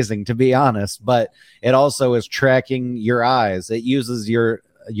pretty amazing, to be honest, but it also is tracking your eyes. It uses your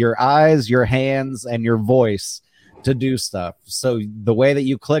eyes, your hands, and your voice to do stuff. So the way that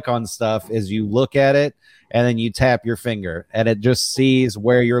you click on stuff is you look at it and then you tap your finger, and it just sees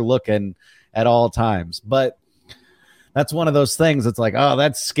where you're looking at all times. But that's one of those things. It's like, oh,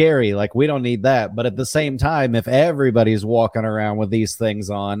 that's scary. Like, we don't need that. But at the same time, if everybody's walking around with these things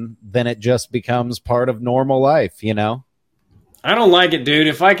on, then it just becomes part of normal life, you know? I don't like it, dude.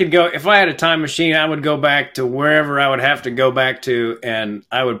 If I had a time machine, I would go back to wherever I would have to go back to, and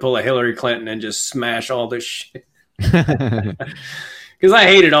I would pull a Hillary Clinton and just smash all this shit. Because I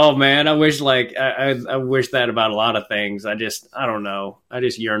hate it all, man. I wish I wish that about a lot of things. I don't know. I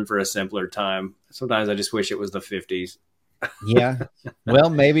just yearn for a simpler time. Sometimes I just wish it was the 50s. Yeah. Well,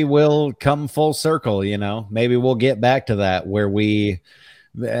 maybe we'll come full circle, you know. Maybe we'll get back to that where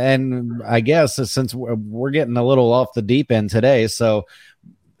and I guess since we're getting a little off the deep end today, so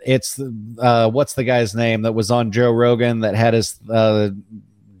it's what's the guy's name that was on Joe Rogan that had his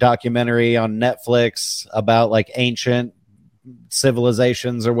documentary on Netflix about like ancient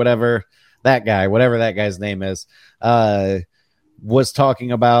civilizations or whatever, that guy, whatever that guy's name is, was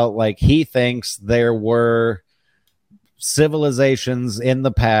talking about like he thinks there were civilizations in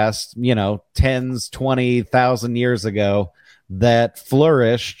the past, you know, 20,000 years ago that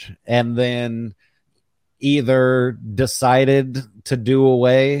flourished and then either decided to do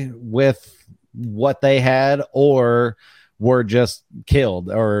away with what they had or were just killed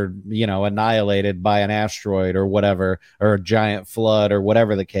or, you know, annihilated by an asteroid or whatever, or a giant flood or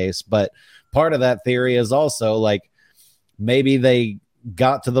whatever the case. But part of that theory is also like maybe they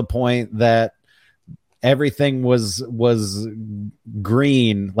got to the point that everything was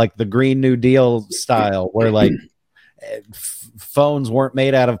green, like the Green New Deal style, where like phones weren't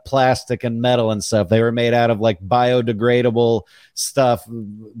made out of plastic and metal and stuff. They were made out of like biodegradable stuff.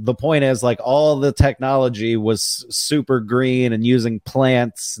 The point is like all the technology was super green and using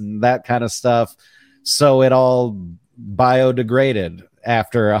plants and that kind of stuff. So it all biodegraded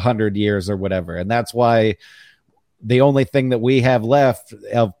after 100 years or whatever. And that's why the only thing that we have left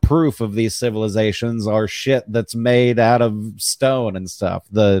of proof of these civilizations are shit that's made out of stone and stuff,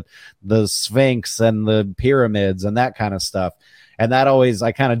 the Sphinx and the pyramids and that kind of stuff. And that always,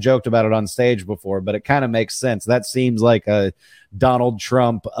 I kind of joked about it on stage before, but it kind of makes sense. That seems like a Donald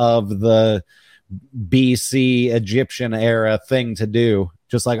Trump of the BC Egyptian era thing to do.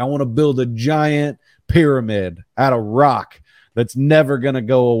 Just like, I want to build a giant pyramid out of rock that's never going to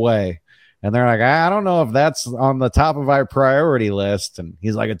go away. And they're like, I don't know if that's on the top of our priority list. And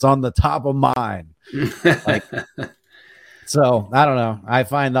he's like, it's on the top of mine. Like, so I don't know. I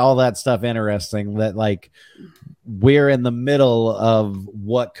find all that stuff interesting, that like we're in the middle of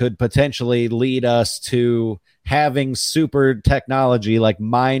what could potentially lead us to having super technology, like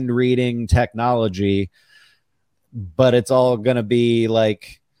mind reading technology, but it's all going to be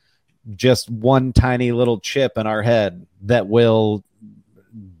like just one tiny little chip in our head that will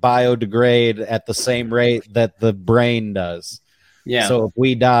biodegrade at the same rate that the brain does. Yeah. So if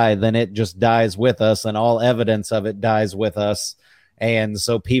we die, then it just dies with us, and all evidence of it dies with us. And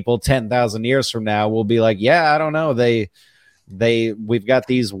so people 10,000 years from now will be like, yeah, I don't know. We've got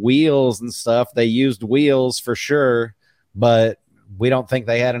these wheels and stuff. They used wheels for sure, but we don't think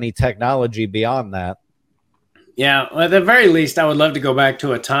they had any technology beyond that. Yeah. Well, at the very least, I would love to go back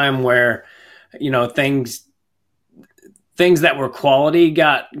to a time where, you know, things that were quality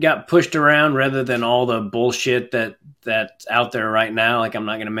got pushed around rather than all the bullshit that's out there right now. Like, I'm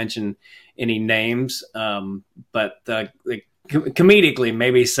not going to mention any names, but comedically,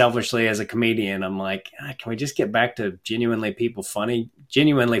 maybe selfishly as a comedian, I'm like, can we just get back to genuinely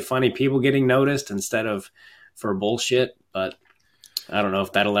funny people getting noticed instead of for bullshit? But I don't know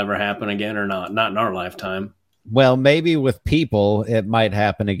if that'll ever happen again or not in our lifetime. Well, maybe with people, it might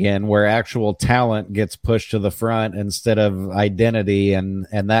happen again where actual talent gets pushed to the front instead of identity and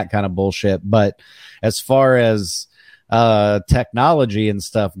that kind of bullshit. But as far as technology and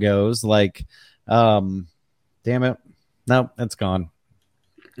stuff goes, like, damn it. No, it's gone.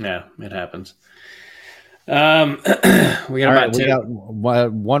 Yeah, it happens. We got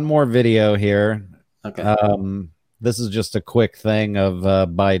one more video here. Okay. This is just a quick thing of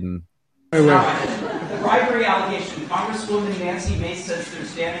Biden. Bribery allegation. Congresswoman Nancy Mace says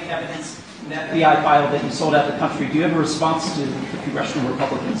there's damning evidence in the FBI file that you sold out the country. Do you have a response to the congressional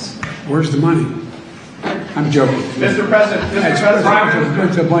Republicans? Where's the money? I'm joking. Mr. President,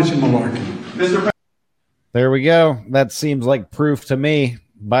 it's a bunch of malarkey. Mr. President. There we go. That seems like proof to me.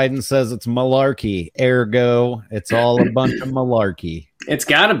 Biden says it's malarkey. Ergo, it's all a bunch of malarkey. It's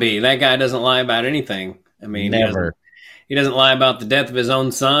got to be. That guy doesn't lie about anything. I mean, never. He doesn't lie about the death of his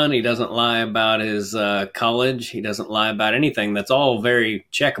own son. He doesn't lie about his college. He doesn't lie about anything. That's all very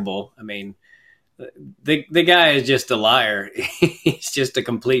checkable. I mean, the guy is just a liar. He's just a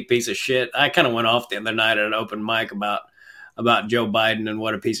complete piece of shit. I kind of went off the other night at an open mic about about Joe Biden and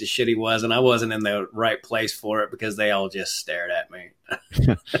what a piece of shit he was, and I wasn't in the right place for it because they all just stared at me.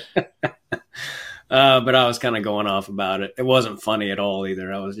 But I was kind of going off about it. It wasn't funny at all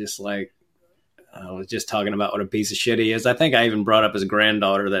either. I was just talking about what a piece of shit he is. I think I even brought up his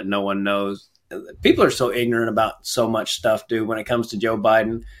granddaughter that no one knows. People are so ignorant about so much stuff, dude, when it comes to Joe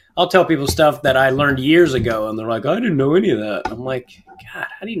Biden. I'll tell people stuff that I learned years ago, and they're like, I didn't know any of that. I'm like, God,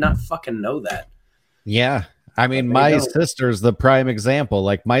 how do you not fucking know that? Yeah. I mean, my sister's the prime example.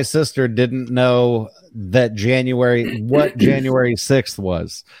 Like, my sister didn't know that what January 6th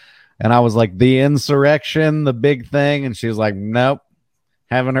was. And I was like, the insurrection, the big thing. And she was like, nope,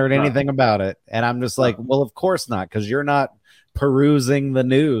 haven't heard anything about it. And I'm just like, well, of course not, because you're not perusing the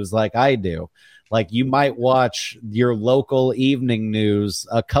news like I do. Like, you might watch your local evening news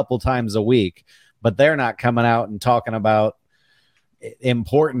a couple times a week, but they're not coming out and talking about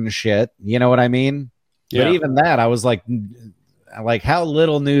important shit. You know what I mean? Yeah. But even that, I was like, how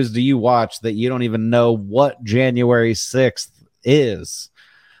little news do you watch that you don't even know what January 6th is?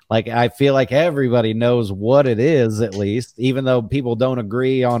 Like, I feel like everybody knows what it is, at least, even though people don't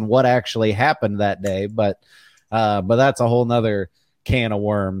agree on what actually happened that day. But that's a whole nother can of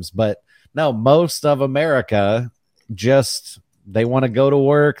worms. But no, most of America they want to go to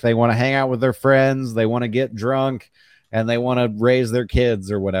work. They want to hang out with their friends. They want to get drunk, and they want to raise their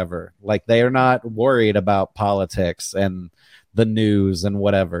kids or whatever. Like, they are not worried about politics and the news and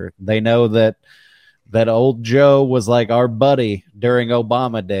whatever. They know that old Joe was like our buddy during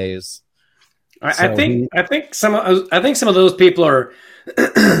Obama days. I think some of those people are,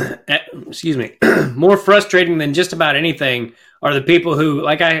 excuse me, more frustrating than just about anything are the people who,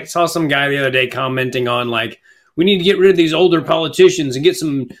 like, I saw some guy the other day commenting on, like, we need to get rid of these older politicians and get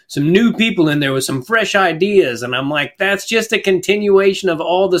some new people in there with some fresh ideas. And I'm like, that's just a continuation of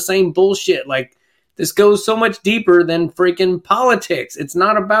all the same bullshit. Like, this goes so much deeper than freaking politics. It's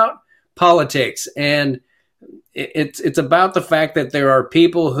not about politics. And it's about the fact that there are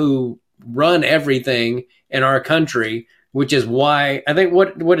people who run everything in our country, which is why I think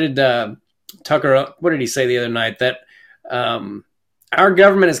what did Tucker, what did he say the other night? That our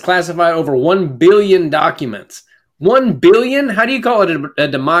government has classified over 1 billion documents. 1 billion? How do you call it a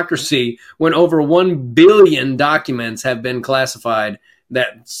democracy when over 1 billion documents have been classified?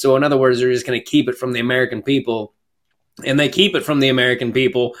 So in other words, they're just going to keep it from the American people. And they keep it from the American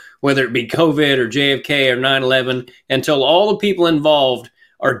people, whether it be COVID or JFK or 9/11, until all the people involved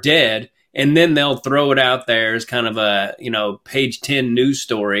are dead. And then they'll throw it out there as kind of a, page 10 news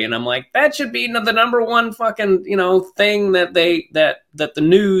story. And I'm like, that should be the number one fucking, thing that the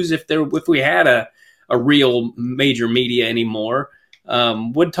news, if we had a real major media anymore,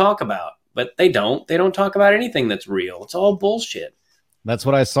 would talk about. But they don't. They don't talk about anything that's real. It's all bullshit. That's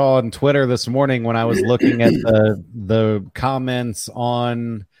what I saw on Twitter this morning when I was looking at the comments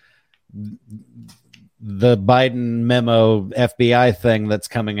on the Biden memo FBI thing that's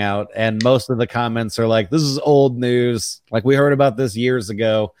coming out. And most of the comments are like, this is old news. Like, we heard about this years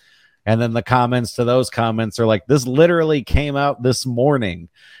ago. And then the comments to those comments are like, this literally came out this morning,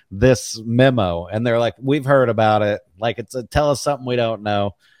 this memo. And they're like, we've heard about it. Like, tell us something we don't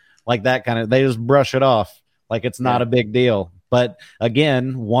know. Like, that kind of, they just brush it off. Like, it's not a big deal. But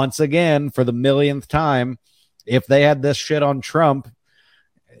again, once again, for the millionth time, if they had this shit on Trump,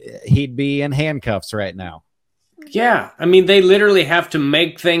 he'd be in handcuffs right now. Yeah. I mean, they literally have to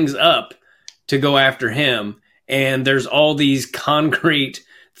make things up to go after him. And there's all these concrete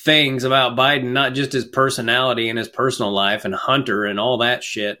things about Biden, not just his personality and his personal life and Hunter and all that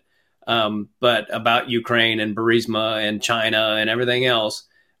shit, but about Ukraine and Burisma and China and everything else.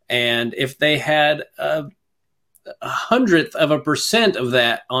 And if they had a 100% of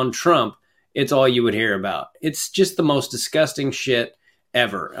that on Trump, it's all you would hear about. It's just the most disgusting shit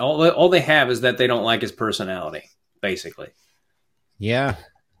ever. All they have is that they don't like his personality, basically. Yeah.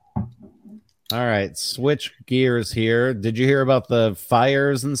 All right, switch gears here. Did you hear about the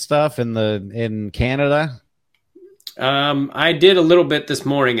fires and stuff in Canada? I did a little bit this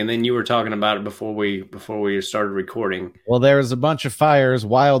morning, and then you were talking about it before we started recording. Well, there's a bunch of fires,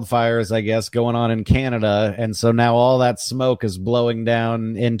 wildfires, I guess, going on in Canada, and so now all that smoke is blowing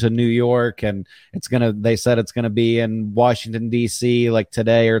down into New York, and they said it's gonna be in Washington D.C. like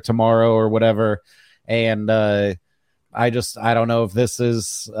today or tomorrow or whatever. And I don't know if this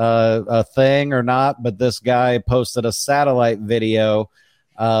is a thing or not, but this guy posted a satellite video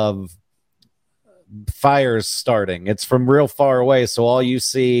of fires starting. It's from real far away, so all you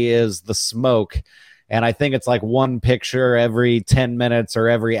see is the smoke, and I think it's like one picture every 10 minutes or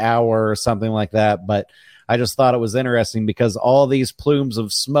every hour or something like that. But I just thought it was interesting because all these plumes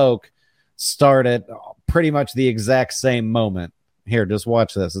of smoke started pretty much the exact same moment. Here, just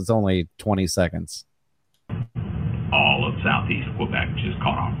watch this. It's only 20 seconds. All of southeast Quebec just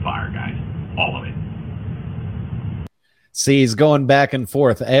caught on fire, guys. All of it. See, he's going back and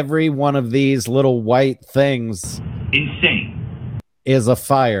forth. Every one of these little white things is a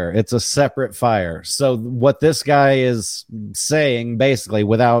fire. It's a separate fire. So what this guy is saying, basically,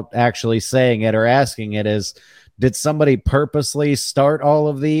 without actually saying it or asking it, is, did somebody purposely start all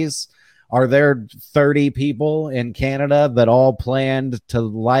of these? Are there 30 people in Canada that all planned to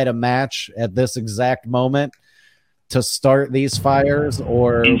light a match at this exact moment to start these fires,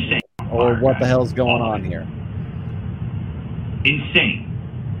 or what the hell's going on here? Insane.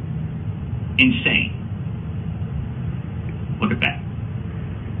 Look at that.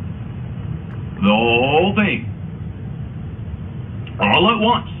 The whole thing. All at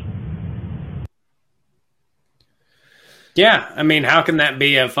once. Yeah, I mean, how can that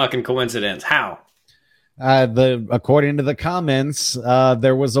be a fucking coincidence? How? According to the comments,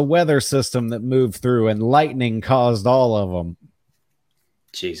 there was a weather system that moved through, and lightning caused all of them.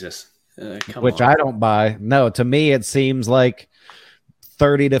 Jesus. Which I don't buy. No, to me, it seems like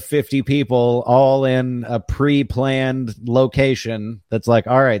 30 to 50 people all in a pre-planned location that's like,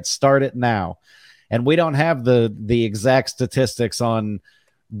 all right, start it now. And we don't have the exact statistics on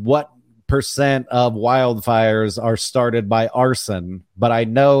what percent of wildfires are started by arson, but I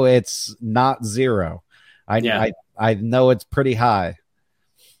know it's not zero. I know it's pretty high.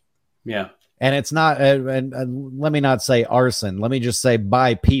 Yeah. And it's not, and let me not say arson. Let me just say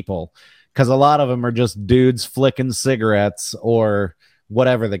by people, because a lot of them are just dudes flicking cigarettes or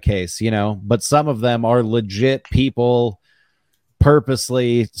whatever the case, you know. But some of them are legit people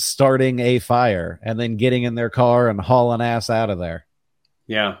purposely starting a fire and then getting in their car and hauling ass out of there.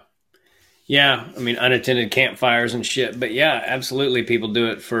 Yeah. Yeah. I mean, unattended campfires and shit. But yeah, absolutely. People do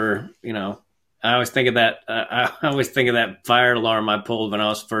it for, you know, I always think of that. I always think of that fire alarm I pulled when I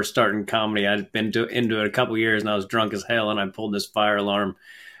was first starting comedy. I'd been into it a couple years and I was drunk as hell, and I pulled this fire alarm,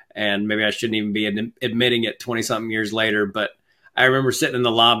 and maybe I shouldn't even be admitting it 20 something years later. But I remember sitting in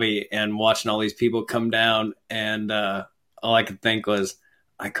the lobby and watching all these people come down, and all I could think was,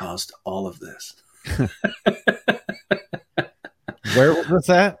 I caused all of this. Where was this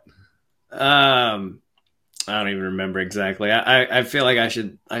at? I don't even remember exactly. I feel like I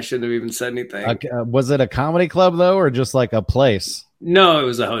shouldn't have even said anything. Was it a comedy club though, or just like a place? No, it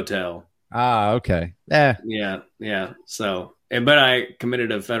was a hotel. Ah, okay. Yeah. So, but I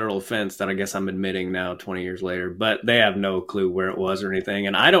committed a federal offense that I guess I'm admitting now 20 years later, but they have no clue where it was or anything.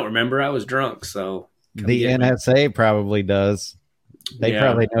 And I don't remember. I was drunk. So the NSA probably does. They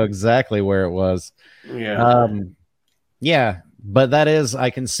probably know exactly where it was. Yeah. Yeah. But that is, I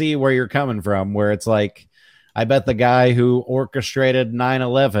can see where you're coming from, where it's like, I bet the guy who orchestrated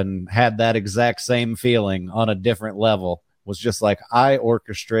 9/11 had that exact same feeling on a different level. Was just like, I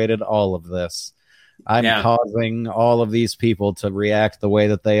orchestrated all of this. I'm causing all of these people to react the way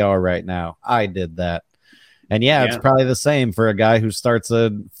that they are right now. I did that. And it's probably the same for a guy who starts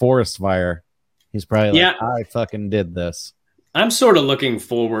a forest fire. He's probably like, I fucking did this. I'm sort of looking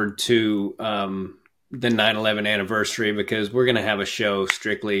forward to the 9/11 anniversary, because we're going to have a show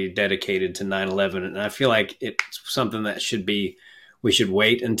strictly dedicated to 9/11. And I feel like it's something that we should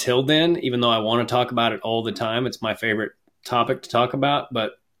wait until then, even though I want to talk about it all the time. It's my favorite topic to talk about.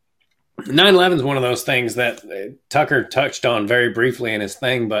 But 9/11 is one of those things that Tucker touched on very briefly in his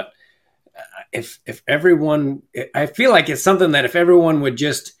thing. But if everyone, I feel like it's something that if everyone would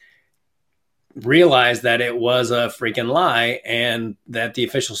just realize that it was a freaking lie and that the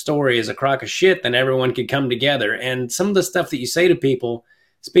official story is a crock of shit, then everyone could come together. And some of the stuff that you say to people,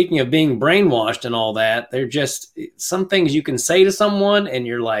 speaking of being brainwashed and all that, they're just some things you can say to someone and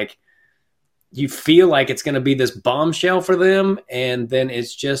you're like, you feel like it's going to be this bombshell for them, and then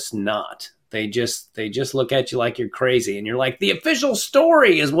it's just not. They just look at you like you're crazy, and you're like, the official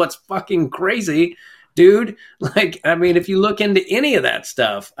story is what's fucking crazy, dude. Like, I mean, if you look into any of that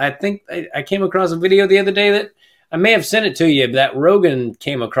stuff, I think I came across a video the other day that I may have sent it to you, that Rogan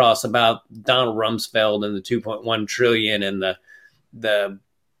came across about Donald Rumsfeld and the 2.1 trillion and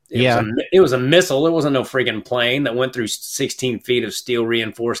it was a missile. It wasn't no freaking plane that went through 16 feet of steel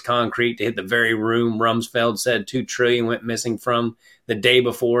reinforced concrete to hit the very room Rumsfeld said 2 trillion went missing from the day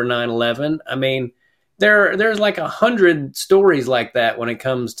before 9/11. I mean, there's like 100 stories like that when it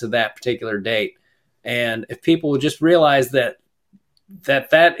comes to that particular date. And if people would just realize that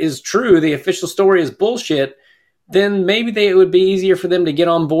is true, the official story is bullshit, then maybe it would be easier for them to get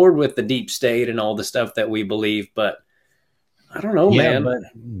on board with the deep state and all the stuff that we believe. But I don't know, man.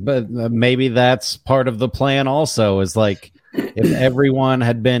 But maybe that's part of the plan also, is like, if everyone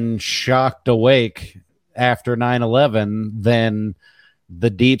had been shocked awake after 9/11, then the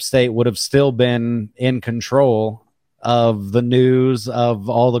deep state would have still been in control of the news, of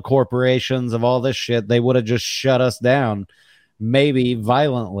all the corporations, of all this shit. They would have just shut us down, maybe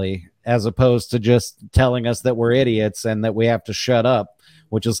violently, as opposed to just telling us that we're idiots and that we have to shut up,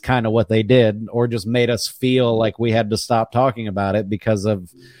 which is kind of what they did, or just made us feel like we had to stop talking about it because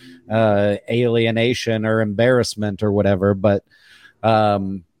of alienation or embarrassment or whatever. But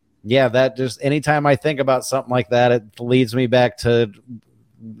yeah, that just, anytime I think about something like that, it leads me back to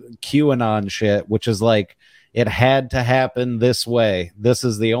QAnon shit, which is like, it had to happen this way. This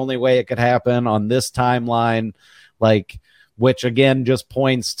is the only way it could happen on this timeline, like, which again just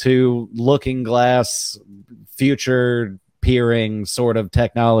points to looking glass, future peering sort of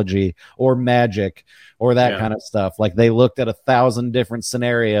technology or magic or that kind of stuff. Like, they looked at 1,000 different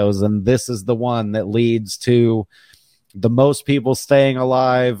scenarios, and this is the one that leads to the most people staying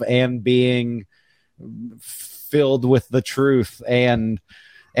alive and being filled with the truth, and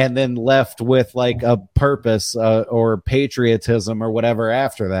then left with like a purpose or patriotism or whatever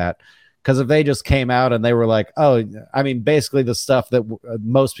after that. Because if they just came out and they were like, oh, I mean, basically the stuff that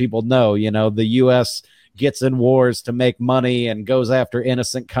most people know, you know, the U.S. gets in wars to make money and goes after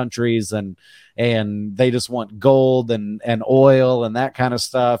innocent countries, and they just want gold and oil and that kind of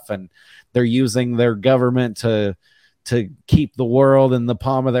stuff, and they're using their government to keep the world in the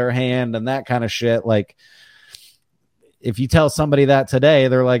palm of their hand and that kind of shit. Like, if you tell somebody that today,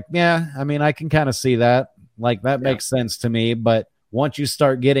 they're like, yeah, I mean, I can kind of see that. Like, that makes sense to me. But once you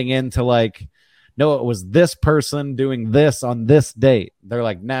start getting into like, no, it was this person doing this on this date, they're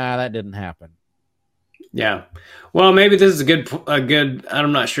like, nah, that didn't happen. Yeah. Well, maybe this is a good,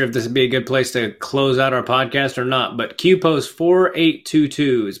 I'm not sure if this would be a good place to close out our podcast or not, but Q post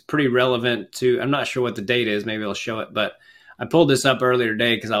 4822 is pretty relevant to, I'm not sure what the date is. Maybe I'll show it, but I pulled this up earlier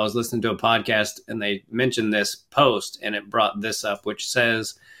today because I was listening to a podcast and they mentioned this post, and it brought this up, which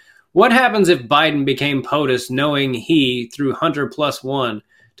says, what happens if Biden became POTUS knowing he, through Hunter Plus One,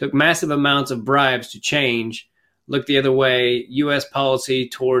 took massive amounts of bribes to change, look the other way, U.S. policy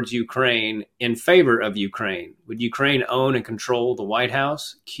towards Ukraine in favor of Ukraine? Would Ukraine own and control the White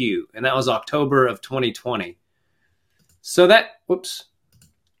House? Q. And that was October of 2020. So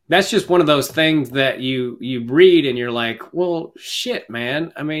that's just one of those things that you read and you're like, well, shit,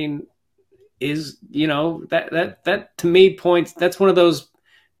 man. I mean, that to me points, that's one of those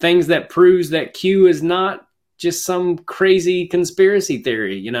things that proves that Q is not just some crazy conspiracy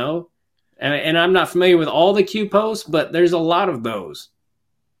theory, you know? And I'm not familiar with all the Q posts, but there's a lot of those.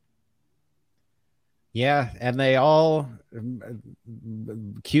 Yeah, and they all,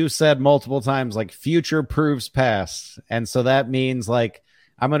 Q said multiple times, like, future proves past. And so that means, like,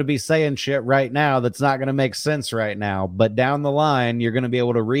 I'm going to be saying shit right now that's not going to make sense right now. But down the line, you're going to be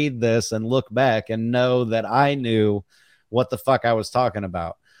able to read this and look back and know that I knew what the fuck I was talking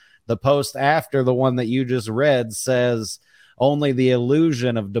about. The post after the one that you just read says, only the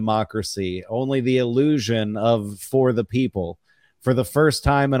illusion of democracy, only the illusion of for the people. For the first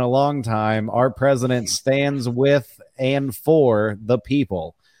time in a long time, our president stands with and for the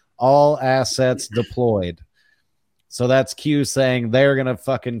people. All assets deployed. So that's Q saying they're going to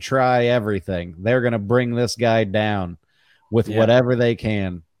fucking try everything. They're going to bring this guy down with whatever they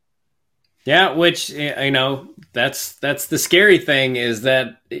can. Yeah, which, you know, that's the scary thing, is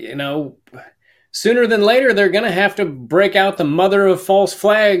that, you know, sooner than later, they're going to have to break out the mother of false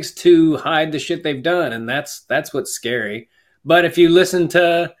flags to hide the shit they've done. And that's what's scary. But if you listen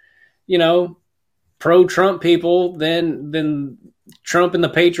to, you know, pro-Trump people, then Trump and the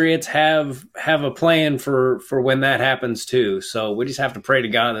Patriots have a plan for when that happens too. So we just have to pray to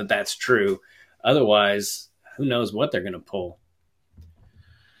God that that's true. Otherwise, who knows what they're going to pull.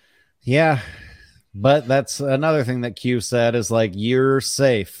 Yeah, but that's another thing that Q said is, like, you're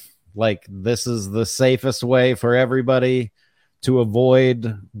safe. Like, this is the safest way for everybody to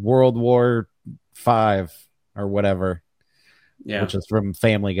avoid World War V or whatever. Yeah. Which is from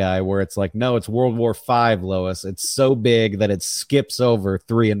Family Guy, where it's like, no, it's World War V, Lois. It's so big that it skips over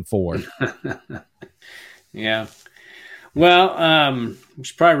 3 and 4. Yeah. Well, we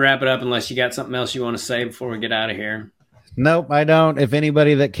should probably wrap it up unless you got something else you want to say before we get out of here. Nope, I don't. If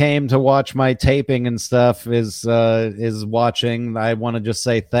anybody that came to watch my taping and stuff is watching, I want to just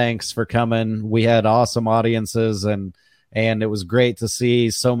say thanks for coming. We had awesome audiences, and it was great to see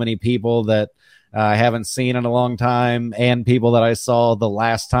so many people that I haven't seen in a long time, and people that I saw the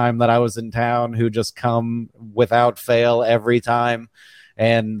last time that I was in town who just come without fail every time.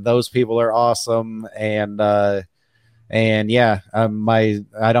 And those people are awesome. And yeah,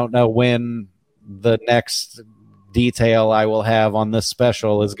 I don't know when the next detail I will have on this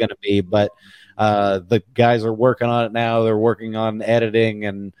special is going to be, but The guys are working on it now. They're working on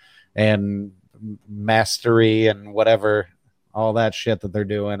editing and mastery and whatever, all that shit that they're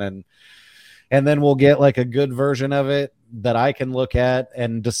doing. And then we'll get like a good version of it that I can look at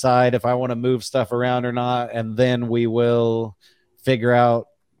and decide if I want to move stuff around or not. And then we will figure out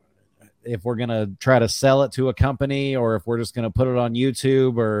if we're going to try to sell it to a company or if we're just going to put it on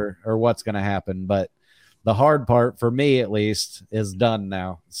YouTube or what's going to happen. But the hard part for me, at least, is done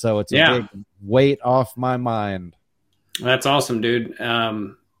now. So it's a big weight off my mind. That's awesome, dude.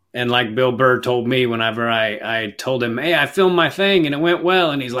 And like Bill Burr told me whenever I told him, hey, I filmed my thing and it went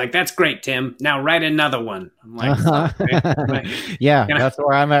well. And he's like, that's great, Tim. Now write another one. I'm like, yeah, that's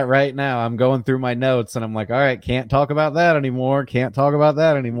where I'm at right now. I'm going through my notes and I'm like, all right, can't talk about that anymore. Can't talk about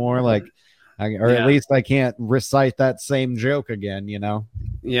that anymore. Like, at least I can't recite that same joke again, you know?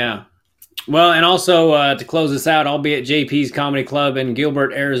 Yeah. Well, and also to close this out, I'll be at JP's Comedy Club in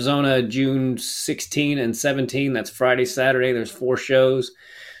Gilbert, Arizona, June 16 and 17. That's Friday, Saturday. There's 4 shows.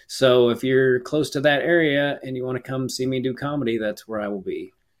 So if you're close to that area and you want to come see me do comedy, that's where I will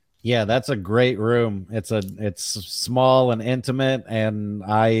be. Yeah, that's a great room. It's small and intimate, and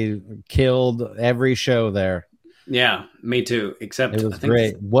I killed every show there. Yeah, me too. Except it was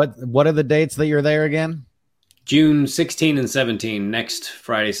great. What are the dates that you're there again? June 16 and 17, next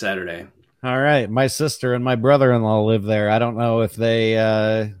Friday, Saturday. All right. My sister and my brother-in-law live there. I don't know if they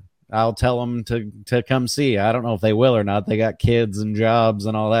I'll tell them to come see. I don't know if they will or not. They got kids and jobs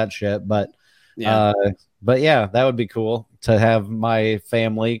and all that shit. But yeah, that would be cool to have my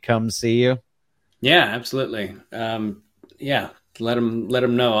family come see you. Yeah, absolutely. Yeah, let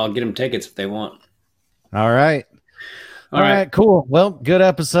them know. I'll get them tickets if they want. All right. All right, cool. Well, good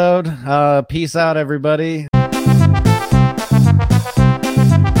episode. Peace out, everybody.